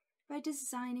failure by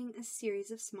designing a series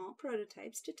of small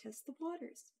prototypes to test the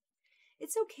waters.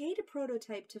 It's okay to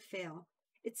prototype to fail.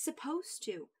 It's supposed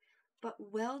to. But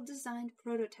well-designed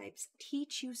prototypes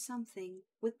teach you something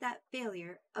with that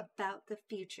failure about the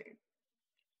future.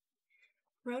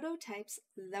 Prototypes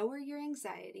lower your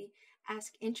anxiety,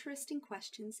 ask interesting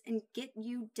questions, and get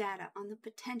you data on the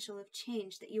potential of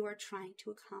change that you are trying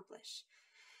to accomplish.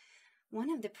 One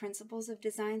of the principles of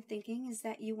design thinking is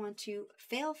that you want to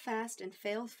fail fast and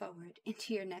fail forward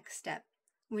into your next step.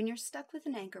 When you're stuck with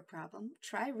an anchor problem,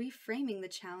 try reframing the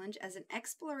challenge as an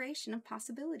exploration of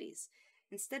possibilities.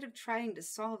 Instead of trying to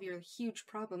solve your huge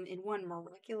problem in one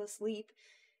miraculous leap,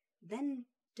 then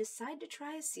decide to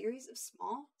try a series of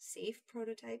small, safe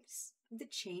prototypes of the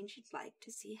change you'd like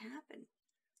to see happen.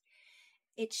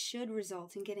 It should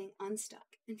result in getting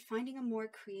unstuck and finding a more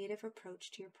creative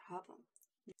approach to your problem.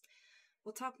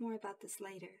 We'll talk more about this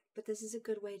later, but this is a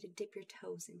good way to dip your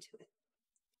toes into it.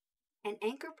 An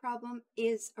anchor problem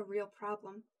is a real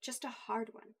problem, just a hard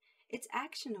one. It's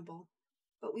actionable,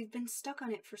 but we've been stuck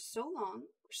on it for so long,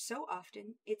 or so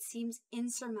often, it seems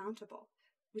insurmountable,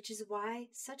 which is why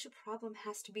such a problem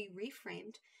has to be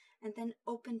reframed and then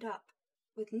opened up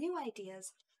with new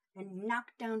ideas and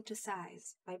knocked down to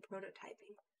size by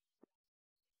prototyping.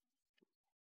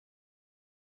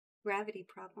 Gravity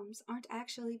problems aren't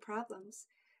actually problems.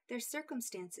 They're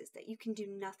circumstances that you can do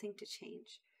nothing to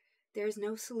change. There is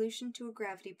no solution to a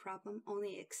gravity problem,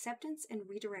 only acceptance and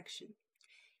redirection.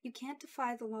 You can't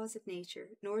defy the laws of nature,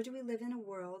 nor do we live in a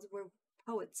world where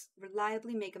poets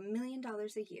reliably make $1 million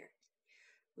a year.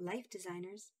 Life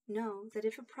designers know that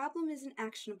if a problem isn't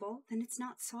actionable, then it's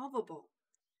not solvable.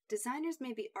 Designers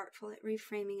may be artful at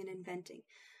reframing and inventing,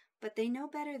 but they know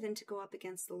better than to go up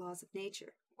against the laws of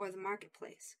nature or the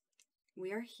marketplace.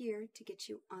 We are here to get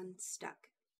you unstuck.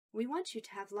 We want you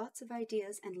to have lots of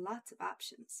ideas and lots of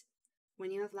options.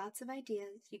 When you have lots of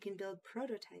ideas, you can build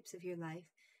prototypes of your life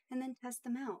and then test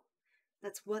them out.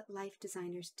 That's what life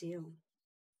designers do.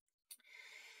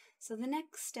 So the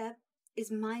next step is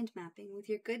mind mapping with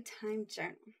your good time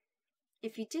journal.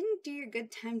 If you didn't do your good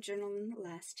time journal in the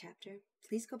last chapter,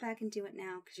 please go back and do it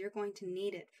now because you're going to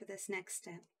need it for this next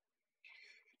step.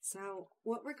 So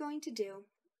what we're going to do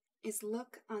is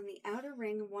look on the outer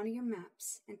ring of one of your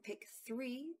maps and pick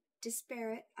 3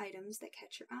 disparate items that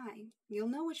catch your eye. You'll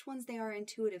know which ones they are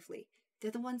intuitively. They're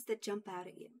the ones that jump out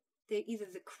at you. They're either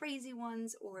the crazy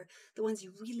ones or the ones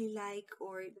you really like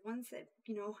or the ones that,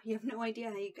 you have no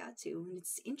idea how you got to, and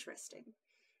it's interesting.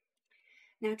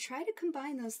 Now try to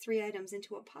combine those 3 items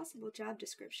into a possible job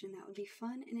description that would be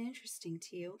fun and interesting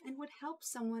to you and would help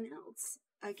someone else.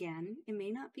 Again, it may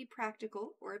not be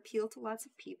practical or appeal to lots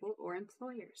of people or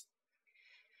employers.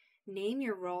 Name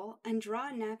your role and draw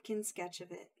a napkin sketch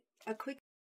of it. A quick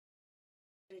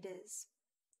what it is.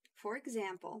 For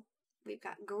example, we've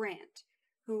got Grant,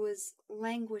 who was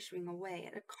languishing away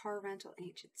at a car rental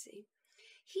agency.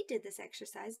 He did this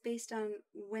exercise based on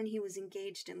when he was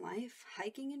engaged in life,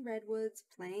 hiking in redwoods,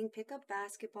 playing pickup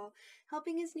basketball,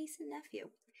 helping his niece and nephew.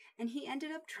 And he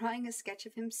ended up drawing a sketch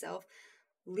of himself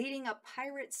leading a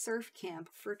pirate surf camp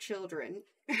for children,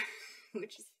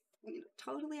 which is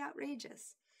totally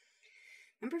outrageous.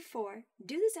 Number 4,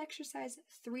 do this exercise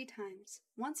 3 times,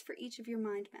 once for each of your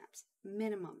mind maps,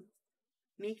 minimum,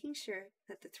 making sure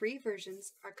that the 3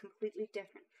 versions are completely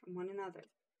different from one another.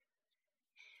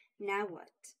 Now what?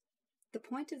 The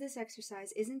point of this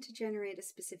exercise isn't to generate a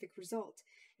specific result.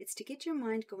 It's to get your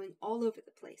mind going all over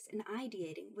the place and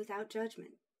ideating without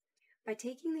judgment. By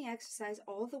taking the exercise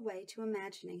all the way to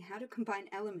imagining how to combine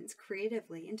elements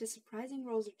creatively into surprising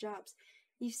roles or jobs,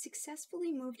 you've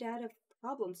successfully moved out of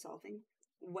problem solving,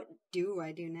 what do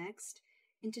I do next,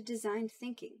 into design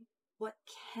thinking, what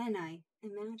can I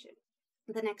imagine?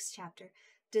 The next chapter,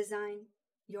 design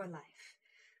your life.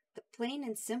 The plain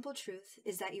and simple truth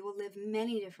is that you will live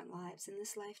many different lives in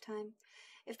this lifetime.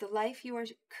 If the life you are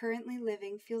currently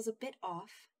living feels a bit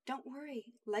off, don't worry.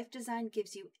 Life design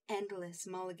gives you endless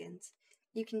mulligans.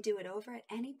 You can do it over at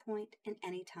any point and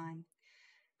any time.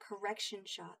 Correction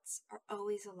shots are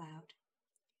always allowed.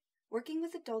 Working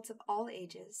with adults of all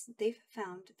ages, they've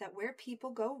found that where people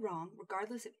go wrong,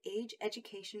 regardless of age,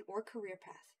 education, or career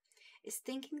path, is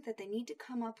thinking that they need to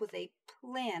come up with a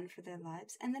plan for their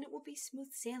lives and then it will be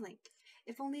smooth sailing.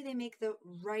 If only they make the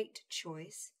right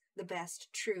choice, the best,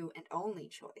 true, and only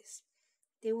choice.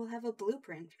 They will have a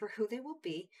blueprint for who they will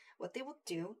be, what they will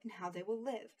do, and how they will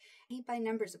live. A by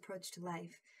numbers approach to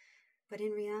life. But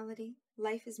in reality,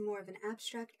 life is more of an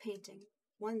abstract painting,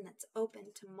 one that's open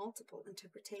to multiple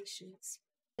interpretations.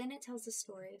 Then it tells the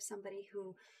story of somebody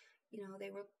who, they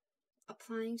were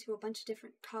applying to a bunch of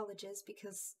different colleges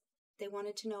because they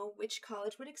wanted to know which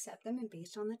college would accept them, and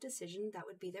based on that decision, that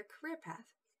would be their career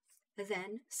path.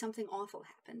 Then something awful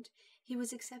happened. He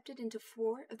was accepted into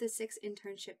 4 of the 6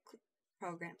 internship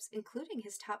programs, including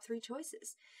his top 3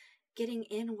 choices. Getting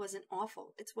in wasn't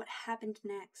awful. It's what happened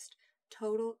next.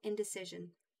 Total indecision.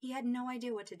 He had no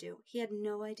idea what to do. He had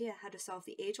no idea how to solve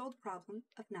the age-old problem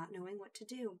of not knowing what to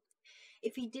do.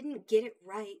 If he didn't get it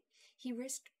right, he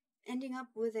risked ending up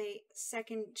with a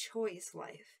second choice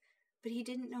life. But he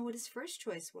didn't know what his first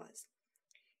choice was.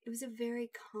 It was a very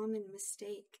common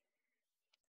mistake.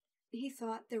 He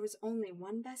thought there was only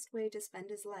one best way to spend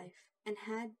his life, and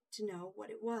had to know what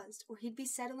it was, or he'd be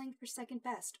settling for second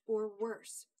best, or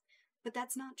worse. But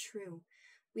that's not true.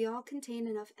 We all contain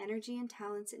enough energy and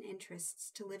talents and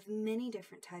interests to live many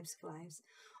different types of lives,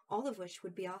 all of which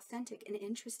would be authentic and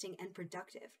interesting and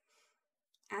productive.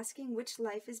 Asking which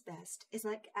life is best is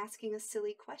like asking a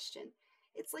silly question.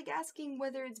 It's like asking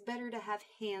whether it's better to have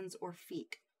hands or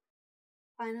feet.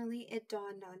 Finally, it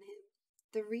dawned on him.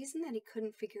 The reason that he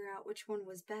couldn't figure out which one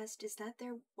was best is that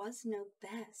there was no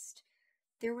best.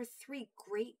 There were 3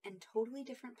 great and totally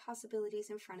different possibilities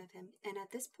in front of him, and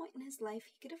at this point in his life,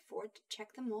 he could afford to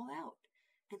check them all out.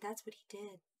 And that's what he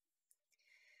did.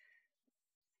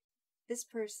 This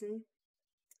person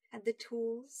had the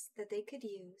tools that they could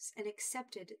use and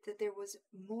accepted that there was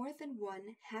more than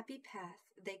one happy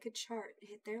path they could chart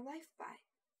their life by.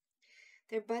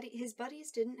 His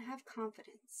buddies didn't have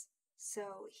confidence,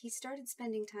 so he started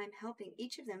spending time helping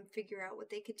each of them figure out what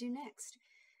they could do next.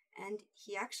 And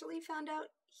he actually found out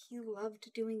he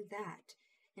loved doing that.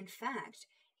 In fact,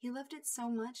 he loved it so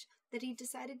much that he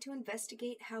decided to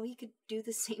investigate how he could do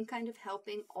the same kind of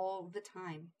helping all the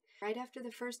time. Right after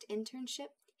the first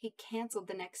internship, he canceled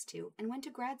the next 2 and went to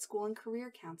grad school in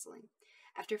career counseling.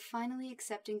 After finally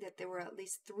accepting that there were at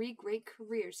least 3 great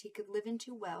careers he could live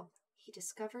into well, he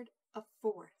discovered a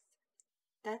 4th.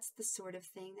 That's the sort of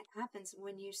thing that happens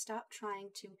when you stop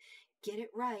trying to get it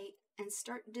right and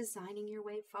start designing your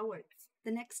way forward.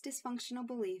 The next dysfunctional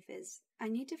belief is, I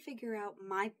need to figure out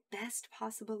my best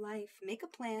possible life, make a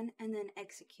plan, and then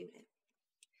execute it.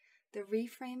 The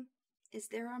reframe is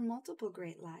there are multiple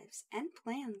great lives and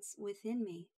plans within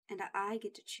me, and I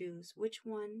get to choose which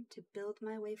one to build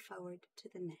my way forward to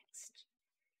the next.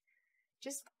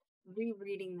 Just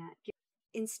rereading that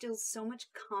instills so much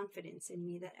confidence in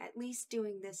me that at least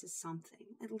doing this is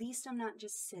something. At least I'm not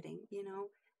just sitting,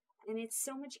 And it's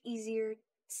so much easier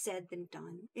said than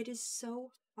done. It is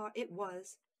so hard. It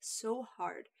was so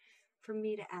hard for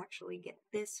me to actually get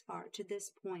this far, to this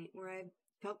point where I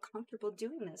felt comfortable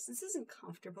doing this. This isn't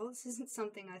comfortable. This isn't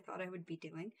something I thought I would be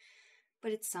doing,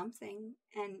 but it's something,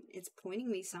 and it's pointing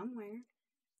me somewhere.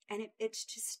 And it's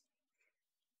just,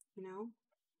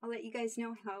 I'll let you guys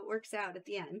know how it works out at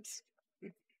the end.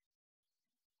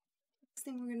 Next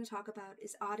thing we're going to talk about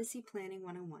is Odyssey Planning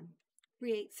 101.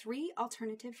 Create 3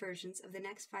 alternative versions of the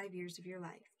next 5 years of your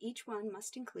life. Each one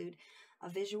must include a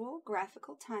visual,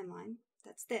 graphical timeline.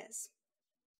 That's this.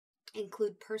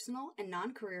 Include personal and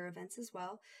non-career events as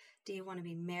well. Do you want to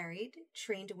be married,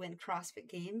 train to win CrossFit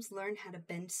games, learn how to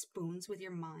bend spoons with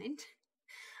your mind?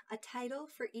 A title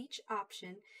for each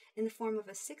option in the form of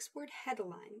a 6-word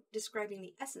headline describing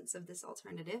the essence of this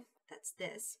alternative. That's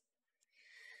this.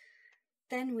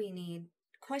 Then we need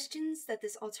questions that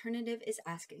this alternative is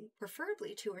asking,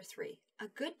 preferably 2 or 3. A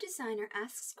good designer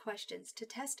asks questions to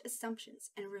test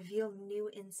assumptions and reveal new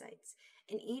insights.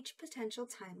 In each potential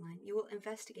timeline, you will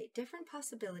investigate different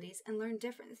possibilities and learn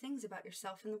different things about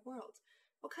yourself and the world.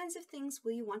 What kinds of things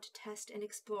will you want to test and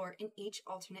explore in each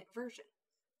alternate version?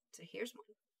 So here's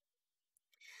one.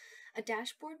 A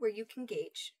dashboard where you can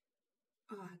gauge.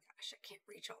 Oh gosh, I can't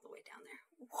reach all the way down there.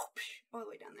 Whoosh, all the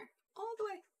way down there. All the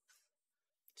way.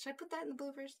 Should I put that in the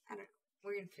bloopers? I don't know.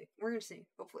 We're gonna see.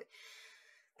 Hopefully,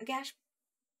 a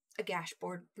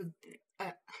dashboard.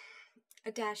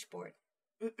 A dashboard.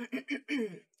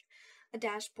 A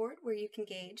dashboard where you can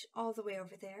gauge all the way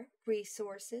over there.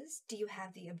 Resources. Do you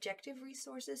have the objective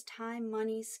resources, time,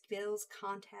 money, skills,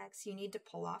 contacts you need to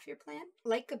pull off your plan?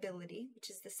 Likability,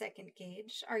 which is the second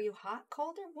gauge. Are you hot,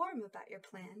 cold, or warm about your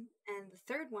plan? And the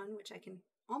third one, which I can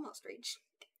almost reach,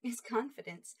 is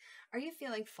confidence. Are you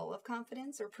feeling full of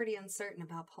confidence or pretty uncertain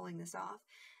about pulling this off?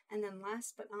 And then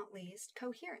last but not least,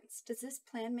 coherence. Does this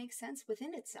plan make sense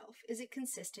within itself? Is it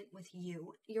consistent with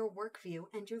you, your work view,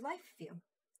 and your life view?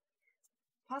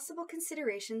 Possible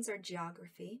considerations are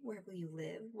geography, where will you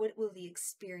live? What will the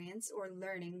experience or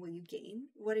learning will you gain?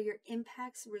 What are your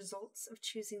impacts, results of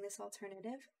choosing this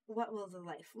alternative? What will the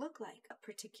life look like? A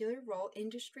particular role,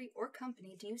 industry, or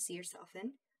company do you see yourself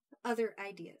in? Other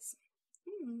ideas.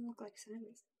 Look like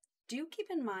sideways. Do keep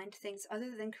in mind things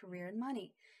other than career and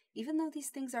money. Even though these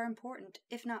things are important,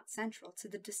 if not central, to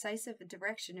the decisive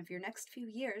direction of your next few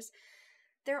years,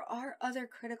 there are other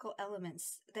critical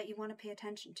elements that you want to pay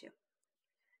attention to.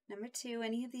 Number 2,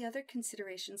 any of the other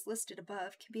considerations listed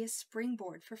above can be a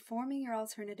springboard for forming your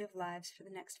alternative lives for the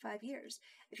next 5 years.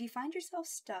 If you find yourself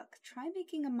stuck, try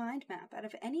making a mind map out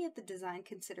of any of the design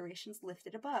considerations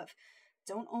listed above.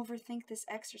 Don't overthink this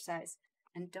exercise,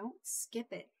 and don't skip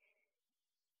it.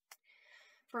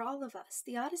 For all of us,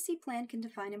 the Odyssey plan can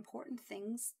define important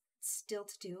things still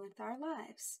to do with our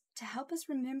lives, to help us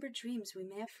remember dreams we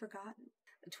may have forgotten.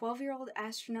 The 12-year-old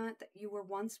astronaut that you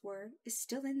once were is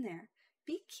still in there.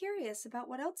 Be curious about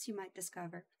what else you might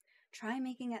discover. Try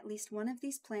making at least one of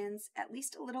these plans at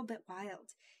least a little bit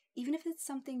wild. Even if it's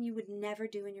something you would never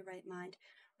do in your right mind,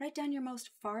 write down your most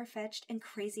far-fetched and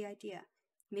crazy idea.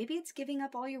 Maybe it's giving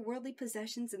up all your worldly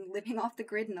possessions and living off the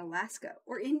grid in Alaska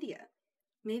or India.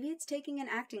 Maybe it's taking an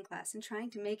acting class and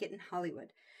trying to make it in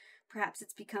Hollywood. Perhaps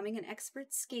it's becoming an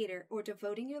expert skater or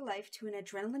devoting your life to an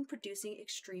adrenaline-producing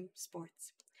extreme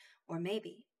sports. Or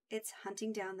maybe it's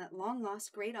hunting down that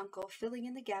long-lost great uncle, filling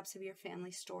in the gaps of your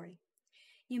family story.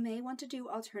 You may want to do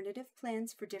alternative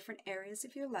plans for different areas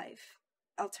of your life,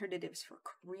 alternatives for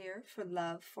career, for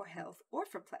love, for health, or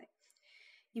for play.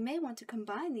 You may want to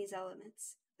combine these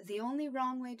elements. The only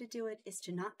wrong way to do it is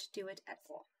to not do it at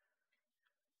all.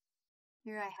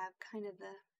 Here I have kind of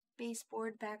the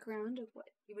baseboard background of what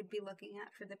you would be looking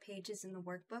at for the pages in the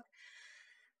workbook.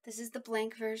 This is the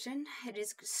blank version. It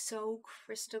is so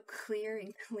crystal clear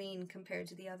and clean compared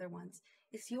to the other ones.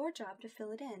 It's your job to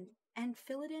fill it in, and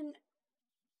fill it in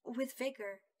with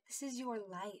vigor. This is your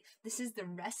life. This is the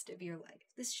rest of your life.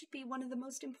 This should be one of the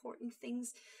most important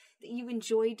things that you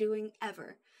enjoy doing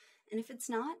ever. And if it's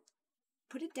not,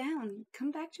 put it down.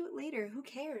 Come back to it later. Who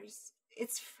cares?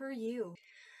 It's for you.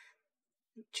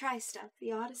 Try stuff.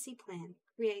 The Odyssey plan.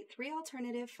 Create 3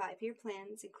 alternative 5-year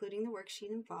plans, including the worksheet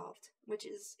involved, which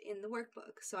is in the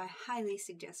workbook, so I highly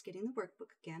suggest getting the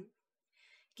workbook again.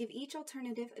 Give each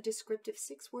alternative a descriptive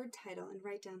 6-word title and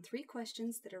write down 3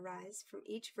 questions that arise from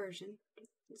each version.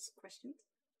 Questions.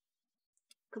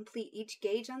 Complete each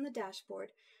gauge on the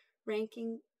dashboard,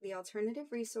 ranking the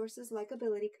alternative resources,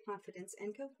 likability, confidence,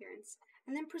 and coherence,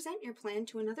 and then present your plan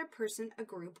to another person, a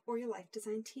group, or your life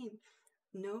design team.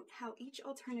 Note how each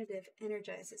alternative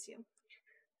energizes you.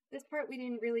 This part we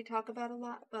didn't really talk about a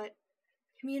lot, but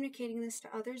communicating this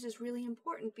to others is really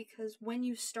important because when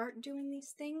you start doing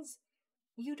these things,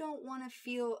 you don't want to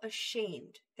feel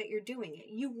ashamed that you're doing it.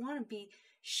 You want to be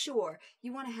sure.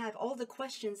 You want to have all the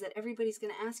questions that everybody's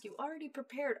going to ask you already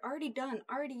prepared, already done,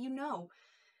 already you know.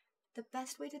 The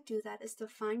best way to do that is to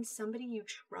find somebody you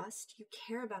trust, you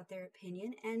care about their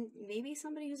opinion, and maybe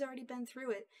somebody who's already been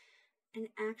through it, and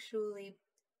actually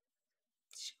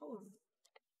show them.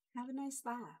 Have a nice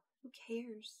laugh. Who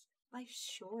cares? Life's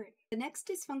short. The next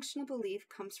dysfunctional belief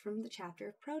comes from the chapter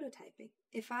of prototyping.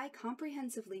 If I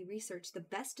comprehensively research the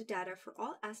best data for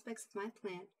all aspects of my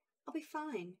plan, I'll be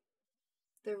fine.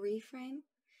 The reframe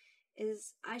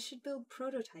is I should build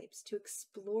prototypes to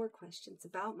explore questions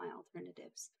about my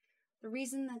alternatives. The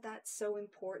reason that that's so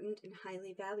important and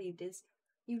highly valued is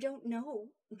you don't know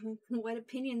what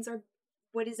opinions are.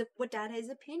 What data is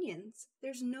opinions?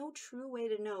 There's no true way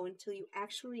to know until you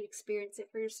actually experience it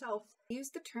for yourself. We use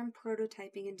the term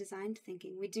prototyping in design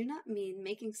thinking. We do not mean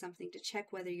making something to check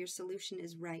whether your solution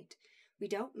is right. We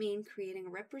don't mean creating a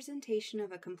representation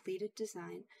of a completed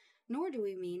design, nor do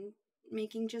we mean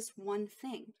making just one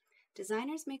thing.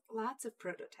 Designers make lots of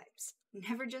prototypes,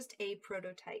 never just a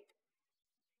prototype.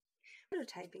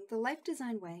 Prototyping, the life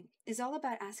design way, is all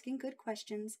about asking good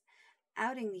questions,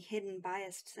 outing the hidden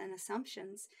biases and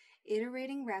assumptions,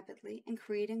 iterating rapidly, and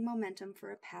creating momentum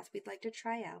for a path we'd like to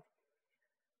try out.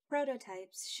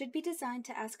 Prototypes should be designed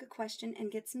to ask a question and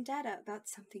get some data about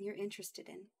something you're interested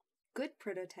in. Good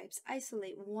prototypes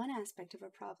isolate one aspect of a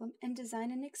problem and design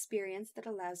an experience that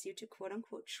allows you to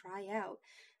quote-unquote try out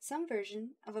some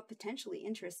version of a potentially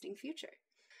interesting future.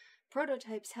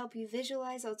 Prototypes help you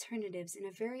visualize alternatives in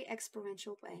a very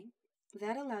experiential way.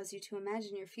 That allows you to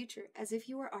imagine your future as if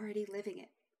you were already living it.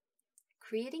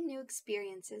 Creating new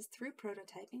experiences through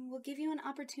prototyping will give you an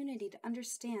opportunity to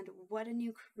understand what a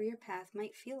new career path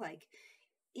might feel like,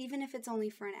 even if it's only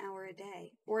for an hour a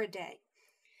day or a day.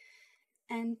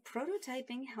 And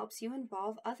prototyping helps you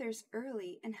involve others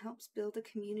early and helps build a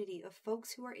community of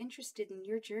folks who are interested in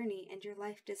your journey and your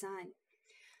life design.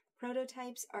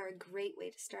 Prototypes are a great way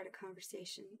to start a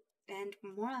conversation, and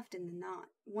more often than not,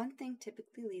 one thing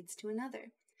typically leads to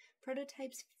another.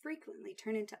 Prototypes frequently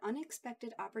turn into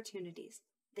unexpected opportunities.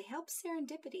 They help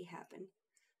serendipity happen.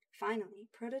 Finally,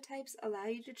 prototypes allow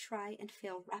you to try and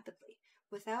fail rapidly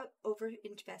without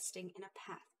over-investing in a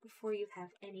path before you have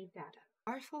any data.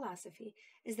 Our philosophy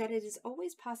is that it is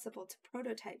always possible to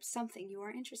prototype something you are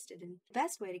interested in. The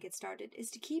best way to get started is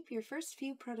to keep your first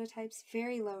few prototypes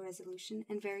very low resolution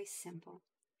and very simple.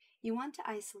 You want to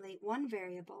isolate one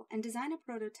variable and design a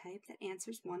prototype that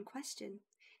answers one question.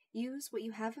 Use what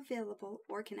you have available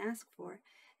or can ask for,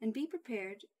 and be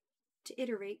prepared to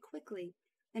iterate quickly.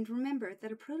 And remember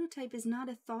that a prototype is not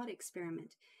a thought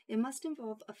experiment. It must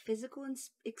involve a physical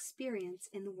experience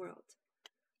in the world.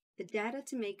 The data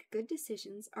to make good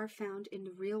decisions are found in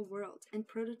the real world, and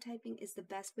prototyping is the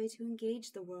best way to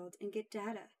engage the world and get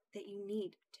data that you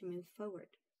need to move forward.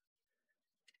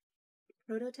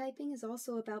 Prototyping is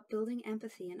also about building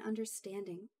empathy and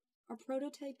understanding. Our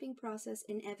prototyping process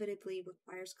inevitably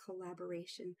requires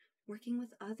collaboration, working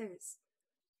with others.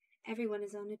 Everyone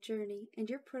is on a journey, and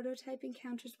your prototype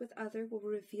encounters with others will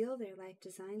reveal their life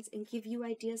designs and give you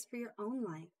ideas for your own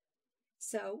life.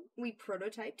 So, we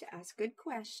prototype to ask good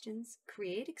questions,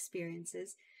 create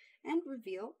experiences, and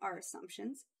reveal our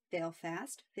assumptions, fail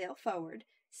fast, fail forward,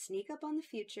 sneak up on the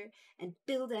future, and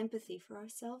build empathy for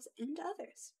ourselves and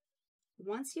others.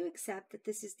 Once you accept that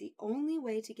this is the only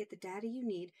way to get the data you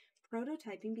need,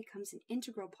 prototyping becomes an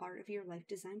integral part of your life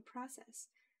design process.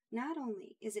 Not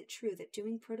only is it true that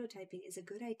doing prototyping is a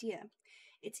good idea,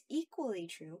 it's equally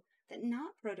true that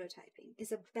not prototyping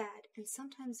is a bad and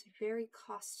sometimes very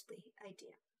costly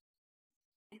idea.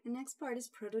 The next part is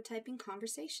prototyping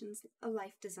conversations, a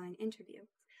life design interview.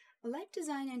 A life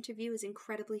design interview is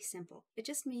incredibly simple. It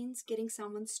just means getting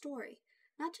someone's story.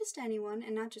 Not just anyone,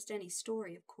 and not just any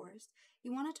story, of course.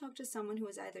 You want to talk to someone who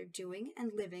is either doing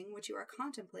and living what you are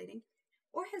contemplating,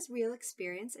 or has real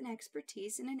experience and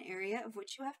expertise in an area of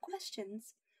which you have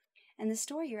questions. And the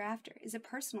story you're after is a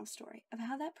personal story of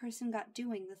how that person got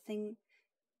doing the thing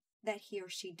that he or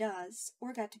she does,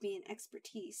 or got to be an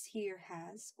expertise he or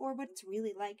has, or what it's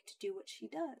really like to do what she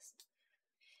does.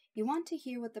 You want to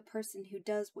hear what the person who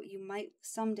does what you might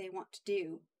someday want to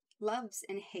do loves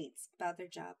and hates about their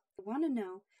job. You want to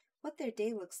know what their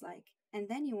day looks like, and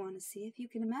then you want to see if you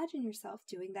can imagine yourself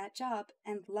doing that job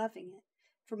and loving it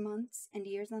for months and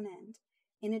years on end.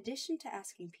 In addition to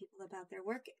asking people about their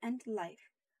work and life,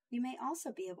 you may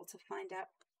also be able to find out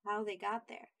how they got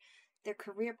there, their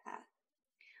career path.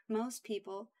 Most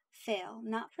people fail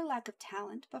not for lack of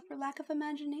talent, but for lack of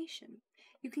imagination.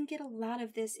 You can get a lot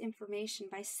of this information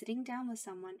by sitting down with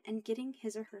someone and getting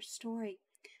his or her story.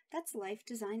 That's life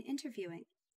design interviewing.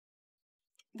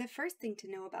 The first thing to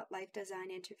know about life design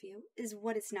interview is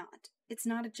what it's not. It's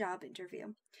not a job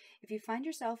interview. If you find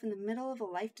yourself in the middle of a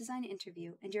life design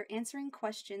interview and you're answering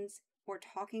questions or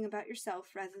talking about yourself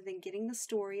rather than getting the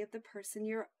story of the person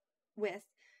you're with,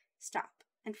 stop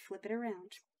and flip it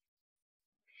around.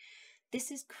 This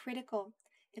is critical.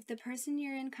 If the person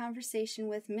you're in conversation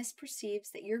with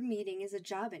misperceives that your meeting is a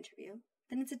job interview,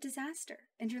 then it's a disaster,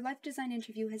 and your life design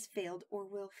interview has failed or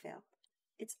will fail.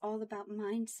 It's all about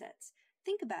mindsets.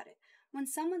 Think about it. When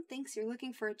someone thinks you're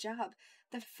looking for a job,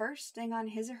 the first thing on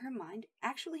his or her mind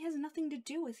actually has nothing to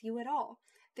do with you at all.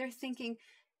 They're thinking,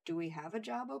 do we have a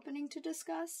job opening to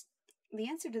discuss? The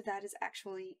answer to that is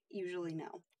actually usually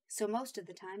no. So most of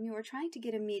the time you are trying to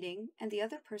get a meeting and the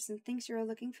other person thinks you're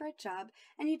looking for a job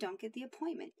and you don't get the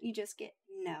appointment. You just get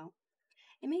no.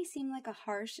 It may seem like a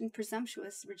harsh and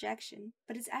presumptuous rejection,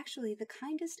 but it's actually the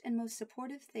kindest and most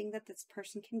supportive thing that this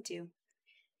person can do.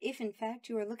 If in fact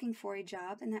you are looking for a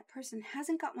job and that person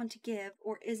hasn't got one to give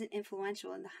or isn't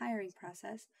influential in the hiring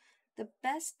process, the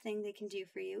best thing they can do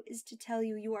for you is to tell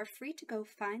you you are free to go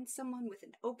find someone with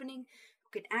an opening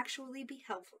who can actually be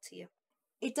helpful to you.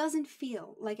 It doesn't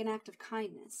feel like an act of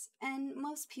kindness, and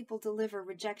most people deliver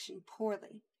rejection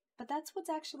poorly, but that's what's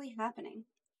actually happening.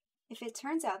 If it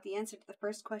turns out the answer to the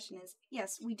first question is,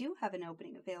 yes, we do have an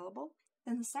opening available,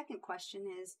 then the second question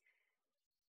is,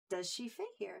 does she fit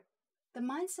here? The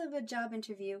mindset of a job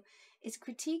interview is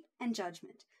critique and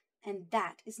judgment, and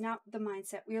that is not the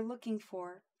mindset we are looking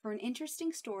for an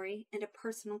interesting story and a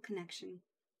personal connection.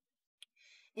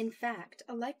 In fact,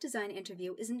 a life design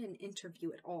interview isn't an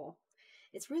interview at all.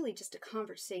 It's really just a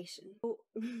conversation.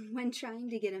 When trying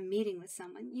to get a meeting with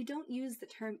someone, you don't use the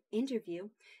term interview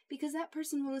because that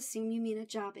person will assume you mean a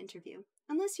job interview,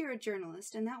 unless you're a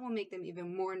journalist, and that will make them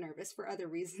even more nervous for other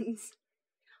reasons.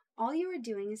 All you are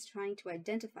doing is trying to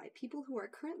identify people who are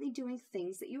currently doing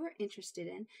things that you are interested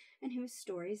in and whose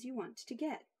stories you want to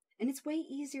get. And it's way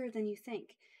easier than you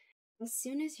think. As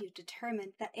soon as you've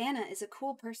determined that Anna is a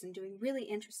cool person doing really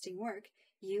interesting work,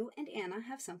 you and Anna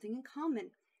have something in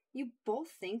common. You both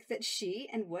think that she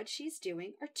and what she's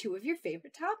doing are two of your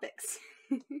favorite topics.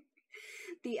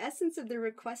 The essence of the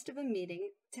request of a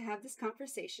meeting to have this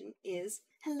conversation is,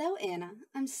 "Hello, Anna.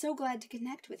 I'm so glad to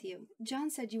connect with you. John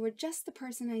said you were just the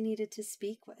person I needed to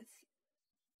speak with.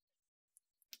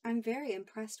 I'm very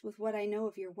impressed with what I know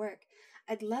of your work.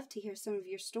 I'd love to hear some of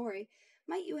your story.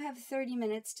 Might you have 30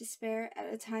 minutes to spare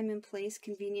at a time and place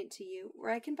convenient to you,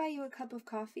 where I can buy you a cup of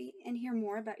coffee and hear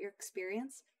more about your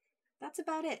experience?" That's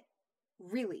about it.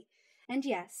 Really. And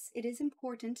yes, it is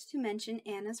important to mention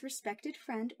Anna's respected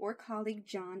friend or colleague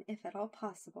John, if at all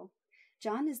possible.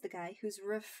 John is the guy whose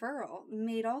referral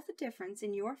made all the difference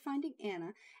in your finding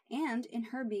Anna and in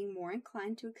her being more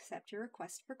inclined to accept your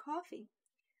request for coffee.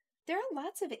 There are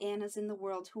lots of Annas in the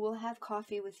world who will have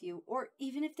coffee with you, or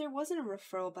even if there wasn't a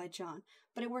referral by John,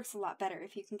 but it works a lot better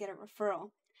if you can get a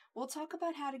referral. We'll talk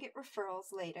about how to get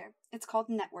referrals later. It's called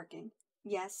networking.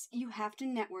 Yes, you have to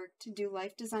network to do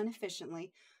life design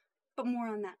efficiently, but more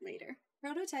on that later.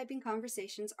 Prototyping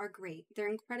conversations are great. They're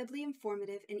incredibly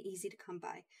informative and easy to come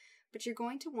by, but you're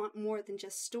going to want more than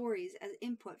just stories as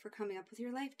input for coming up with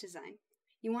your life design.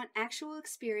 You want actual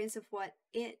experience of what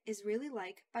it is really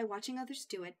like by watching others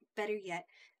do it, better yet,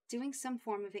 doing some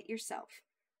form of it yourself.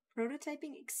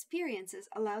 Prototyping experiences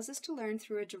allows us to learn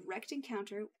through a direct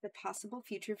encounter with a possible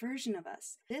future version of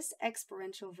us. This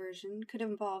experiential version could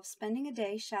involve spending a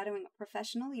day shadowing a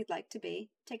professional you'd like to be,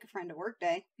 take a friend to work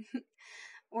day,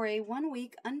 or a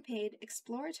 1-week unpaid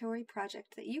exploratory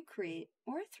project that you create,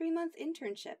 or a 3-month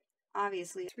internship.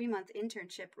 Obviously, a 3-month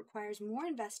internship requires more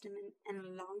investment and a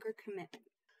longer commitment.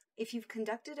 If you've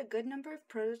conducted a good number of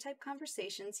prototype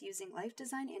conversations using life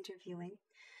design interviewing,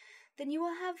 then you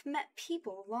will have met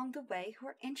people along the way who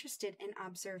are interested in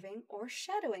observing or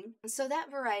shadowing, so that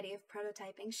variety of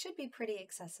prototyping should be pretty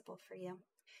accessible for you.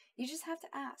 You just have to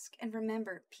ask, and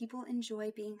remember, people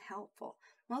enjoy being helpful.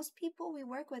 Most people we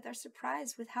work with are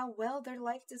surprised with how well their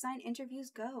life design interviews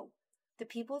go. The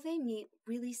people they meet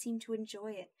really seem to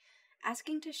enjoy it.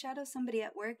 Asking to shadow somebody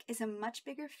at work is a much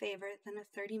bigger favor than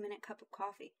a 30-minute cup of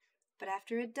coffee, but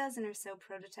after a dozen or so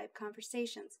prototype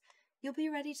conversations, you'll be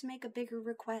ready to make a bigger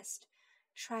request.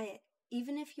 Try it,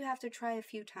 even if you have to try a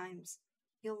few times.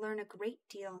 You'll learn a great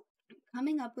deal.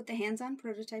 Coming up with the hands-on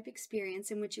prototype experience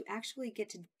in which you actually get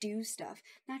to do stuff,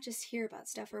 not just hear about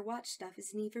stuff or watch stuff,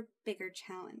 is an even bigger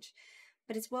challenge.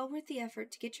 But it's well worth the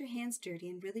effort to get your hands dirty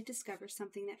and really discover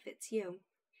something that fits you.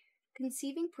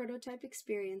 Conceiving prototype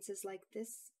experiences like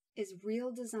this is real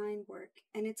design work,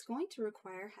 and it's going to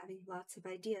require having lots of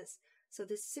ideas. So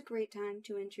this is a great time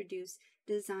to introduce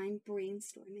design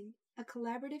brainstorming, a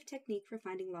collaborative technique for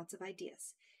finding lots of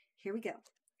ideas. Here we go.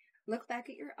 Look back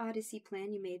at your Odyssey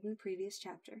plan you made in the previous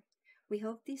chapter. We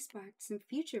hope these sparked some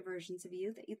future versions of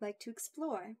you that you'd like to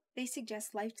explore. They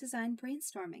suggest life design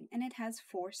brainstorming, and it has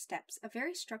 4 steps, a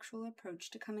very structural approach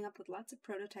to coming up with lots of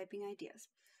prototyping ideas.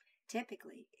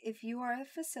 Typically, if you are a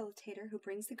facilitator who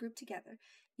brings the group together,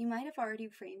 you might have already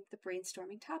framed the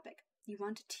brainstorming topic. You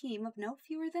want a team of no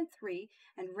fewer than 3,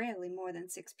 and rarely more than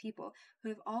 6 people, who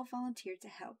have all volunteered to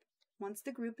help. Once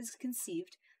the group is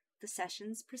conceived, the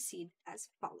sessions proceed as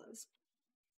follows.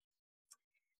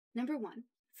 Number 1.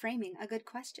 Framing a good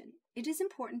question. It is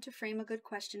important to frame a good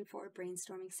question for a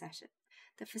brainstorming session.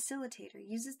 The facilitator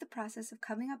uses the process of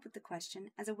coming up with the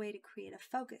question as a way to create a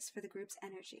focus for the group's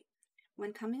energy.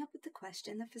 When coming up with the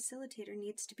question, the facilitator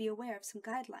needs to be aware of some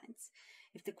guidelines.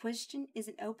 If the question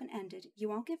isn't open-ended, you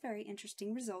won't get very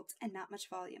interesting results and not much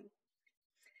volume.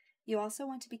 You also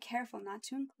want to be careful not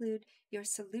to include your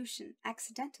solution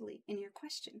accidentally in your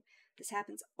question. This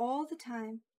happens all the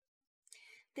time.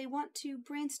 They want to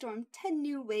brainstorm 10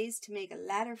 new ways to make a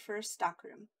ladder for a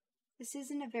stockroom. This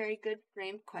isn't a very good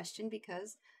framed question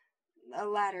because a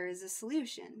ladder is a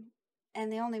solution,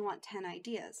 and they only want 10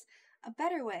 ideas. A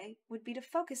better way would be to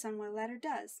focus on what a ladder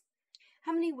does.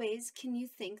 How many ways can you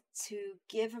think to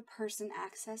give a person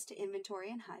access to inventory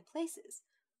in high places?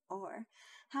 Or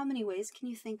how many ways can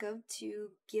you think of to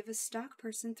give a stock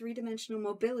person 3-dimensional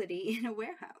mobility in a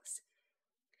warehouse?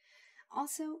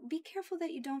 Also, be careful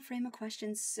that you don't frame a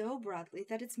question so broadly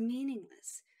that it's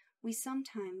meaningless. We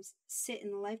sometimes sit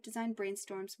in the life design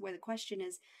brainstorms where the question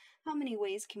is, how many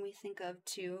ways can we think of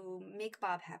to make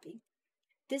Bob happy?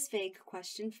 This vague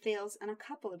question fails on a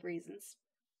couple of reasons.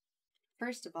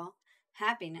 First of all,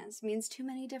 Happiness means too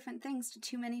many different things to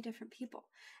too many different people,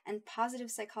 and positive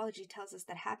psychology tells us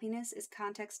that happiness is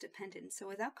context dependent. So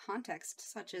without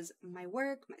context, such as my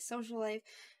work, my social life,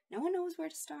 no one knows where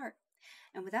to start.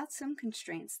 And without some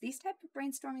constraints, these type of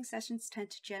brainstorming sessions tend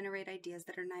to generate ideas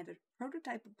that are neither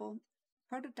prototypable,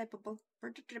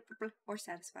 or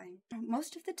satisfying.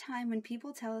 Most of the time when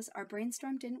people tell us our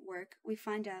brainstorm didn't work, we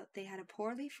find out they had a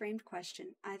poorly framed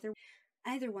question, either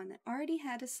one that already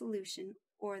had a solution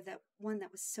or that one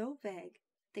that was so vague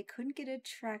they couldn't get a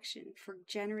traction for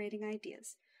generating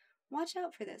ideas. Watch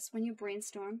out for this when you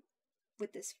brainstorm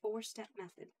with this 4-step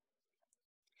method.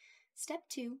 Step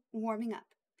 2, warming up.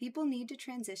 People need to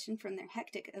transition from their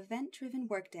hectic, event-driven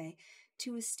workday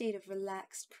to a state of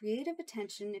relaxed, creative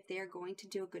attention if they are going to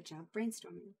do a good job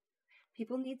brainstorming.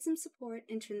 People need some support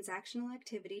and transactional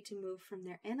activity to move from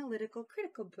their analytical,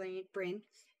 critical brain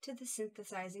to the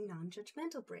synthesizing,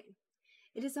 non-judgmental brain.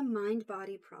 It is a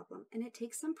mind-body problem, and it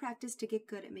takes some practice to get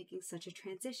good at making such a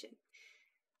transition.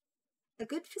 A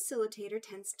good facilitator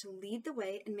tends to lead the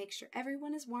way and make sure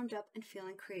everyone is warmed up and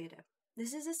feeling creative.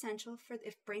 This is essential for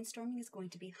if brainstorming is going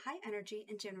to be high energy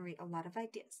and generate a lot of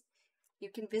ideas. You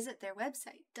can visit their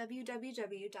website,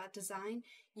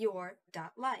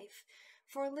 www.designyour.life,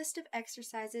 for a list of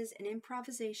exercises and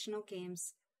improvisational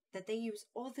games that they use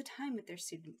all the time with their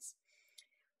students.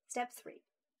 Step 3,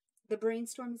 the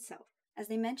brainstorm itself. As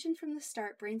they mentioned from the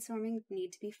start, brainstorming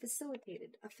need to be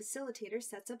facilitated. A facilitator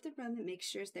sets up the room and makes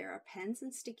sure there are pens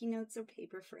and sticky notes or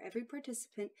paper for every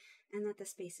participant and that the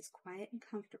space is quiet and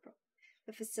comfortable.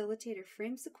 The facilitator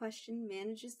frames the question,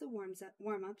 manages the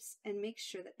warm-ups, and makes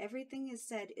sure that everything is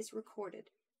said is recorded,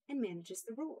 and manages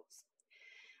the rules.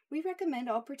 We recommend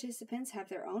all participants have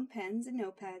their own pens and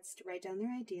notepads to write down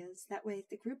their ideas. That way,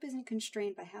 the group isn't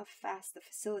constrained by how fast the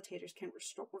facilitators can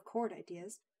record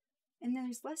ideas, and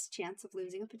there's less chance of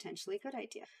losing a potentially good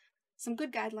idea. Some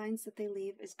good guidelines that they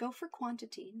leave is go for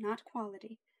quantity, not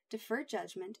quality, defer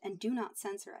judgment, and do not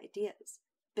censor ideas.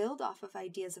 Build off of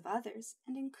ideas of others,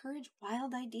 and encourage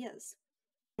wild ideas.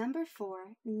 Number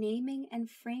 4, naming and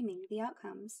framing the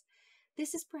outcomes.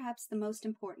 This is perhaps the most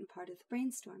important part of the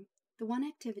brainstorm, the one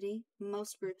activity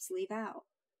most groups leave out.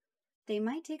 They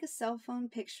might take a cell phone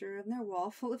picture of their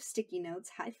wall full of sticky notes,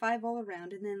 high five all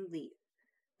around, and then leave.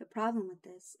 The problem with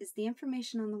this is the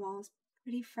information on the wall is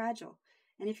pretty fragile,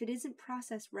 and if it isn't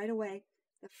processed right away,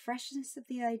 the freshness of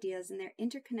the ideas and their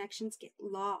interconnections get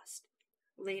lost.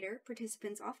 Later,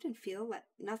 participants often feel that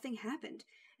nothing happened,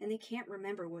 and they can't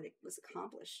remember what it was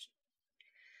accomplished.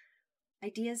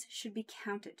 Ideas should be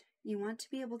counted. You want to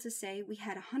be able to say, we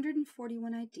had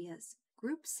 141 ideas.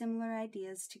 Group similar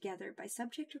ideas together by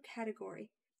subject or category.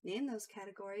 Name those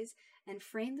categories, and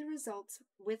frame the results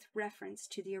with reference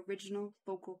to the original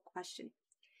focal question.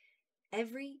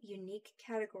 Every unique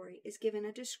category is given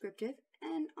a descriptive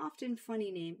and often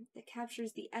funny name that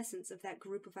captures the essence of that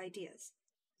group of ideas.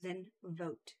 Then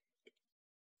vote.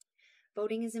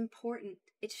 Voting is important.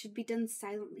 It should be done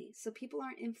silently so people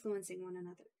aren't influencing one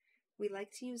another. We like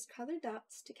to use colored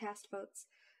dots to cast votes,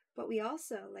 but we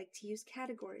also like to use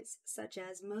categories such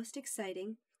as most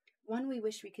exciting, one we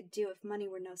wish we could do if money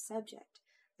were no subject,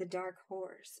 the dark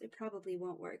horse. It probably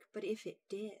won't work, but if it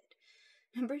did.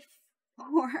 Number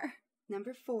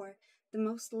four, the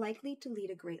most likely to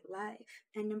lead a great life.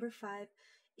 And number 5,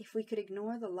 if we could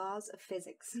ignore the laws of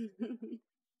physics.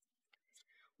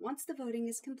 Once the voting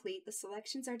is complete, the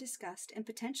selections are discussed and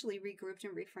potentially regrouped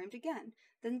and reframed again.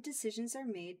 Then decisions are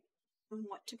made on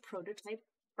what to prototype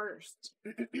first.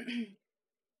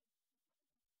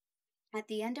 At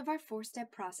the end of our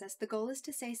 4-step process, the goal is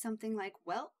to say something like,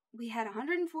 well, we had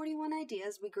 141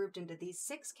 ideas, we grouped into these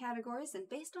 6 categories, and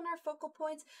based on our focal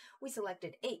points, we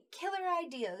selected 8 killer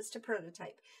ideas to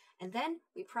prototype. And then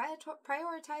we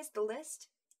prioritized the list,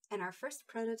 and our first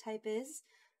prototype is,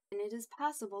 and it is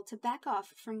possible to back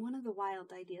off from one of the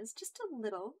wild ideas just a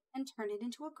little and turn it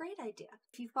into a great idea.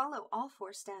 If you follow all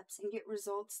 4 steps and get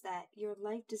results that your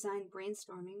life design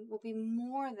brainstorming will be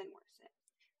more than worth it.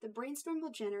 The brainstorm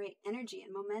will generate energy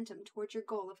and momentum towards your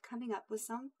goal of coming up with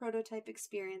some prototype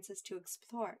experiences to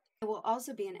explore. It will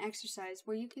also be an exercise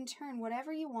where you can turn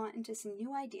whatever you want into some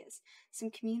new ideas,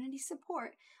 some community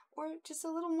support, or just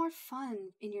a little more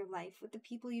fun in your life with the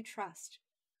people you trust.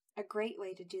 A great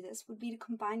way to do this would be to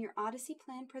combine your Odyssey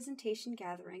Plan presentation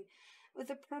gathering with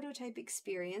a prototype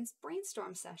experience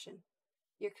brainstorm session.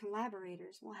 Your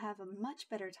collaborators will have a much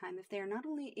better time if they are not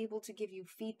only able to give you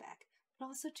feedback, but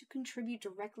also to contribute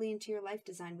directly into your life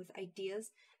design with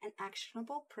ideas and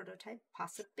actionable prototype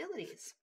possibilities.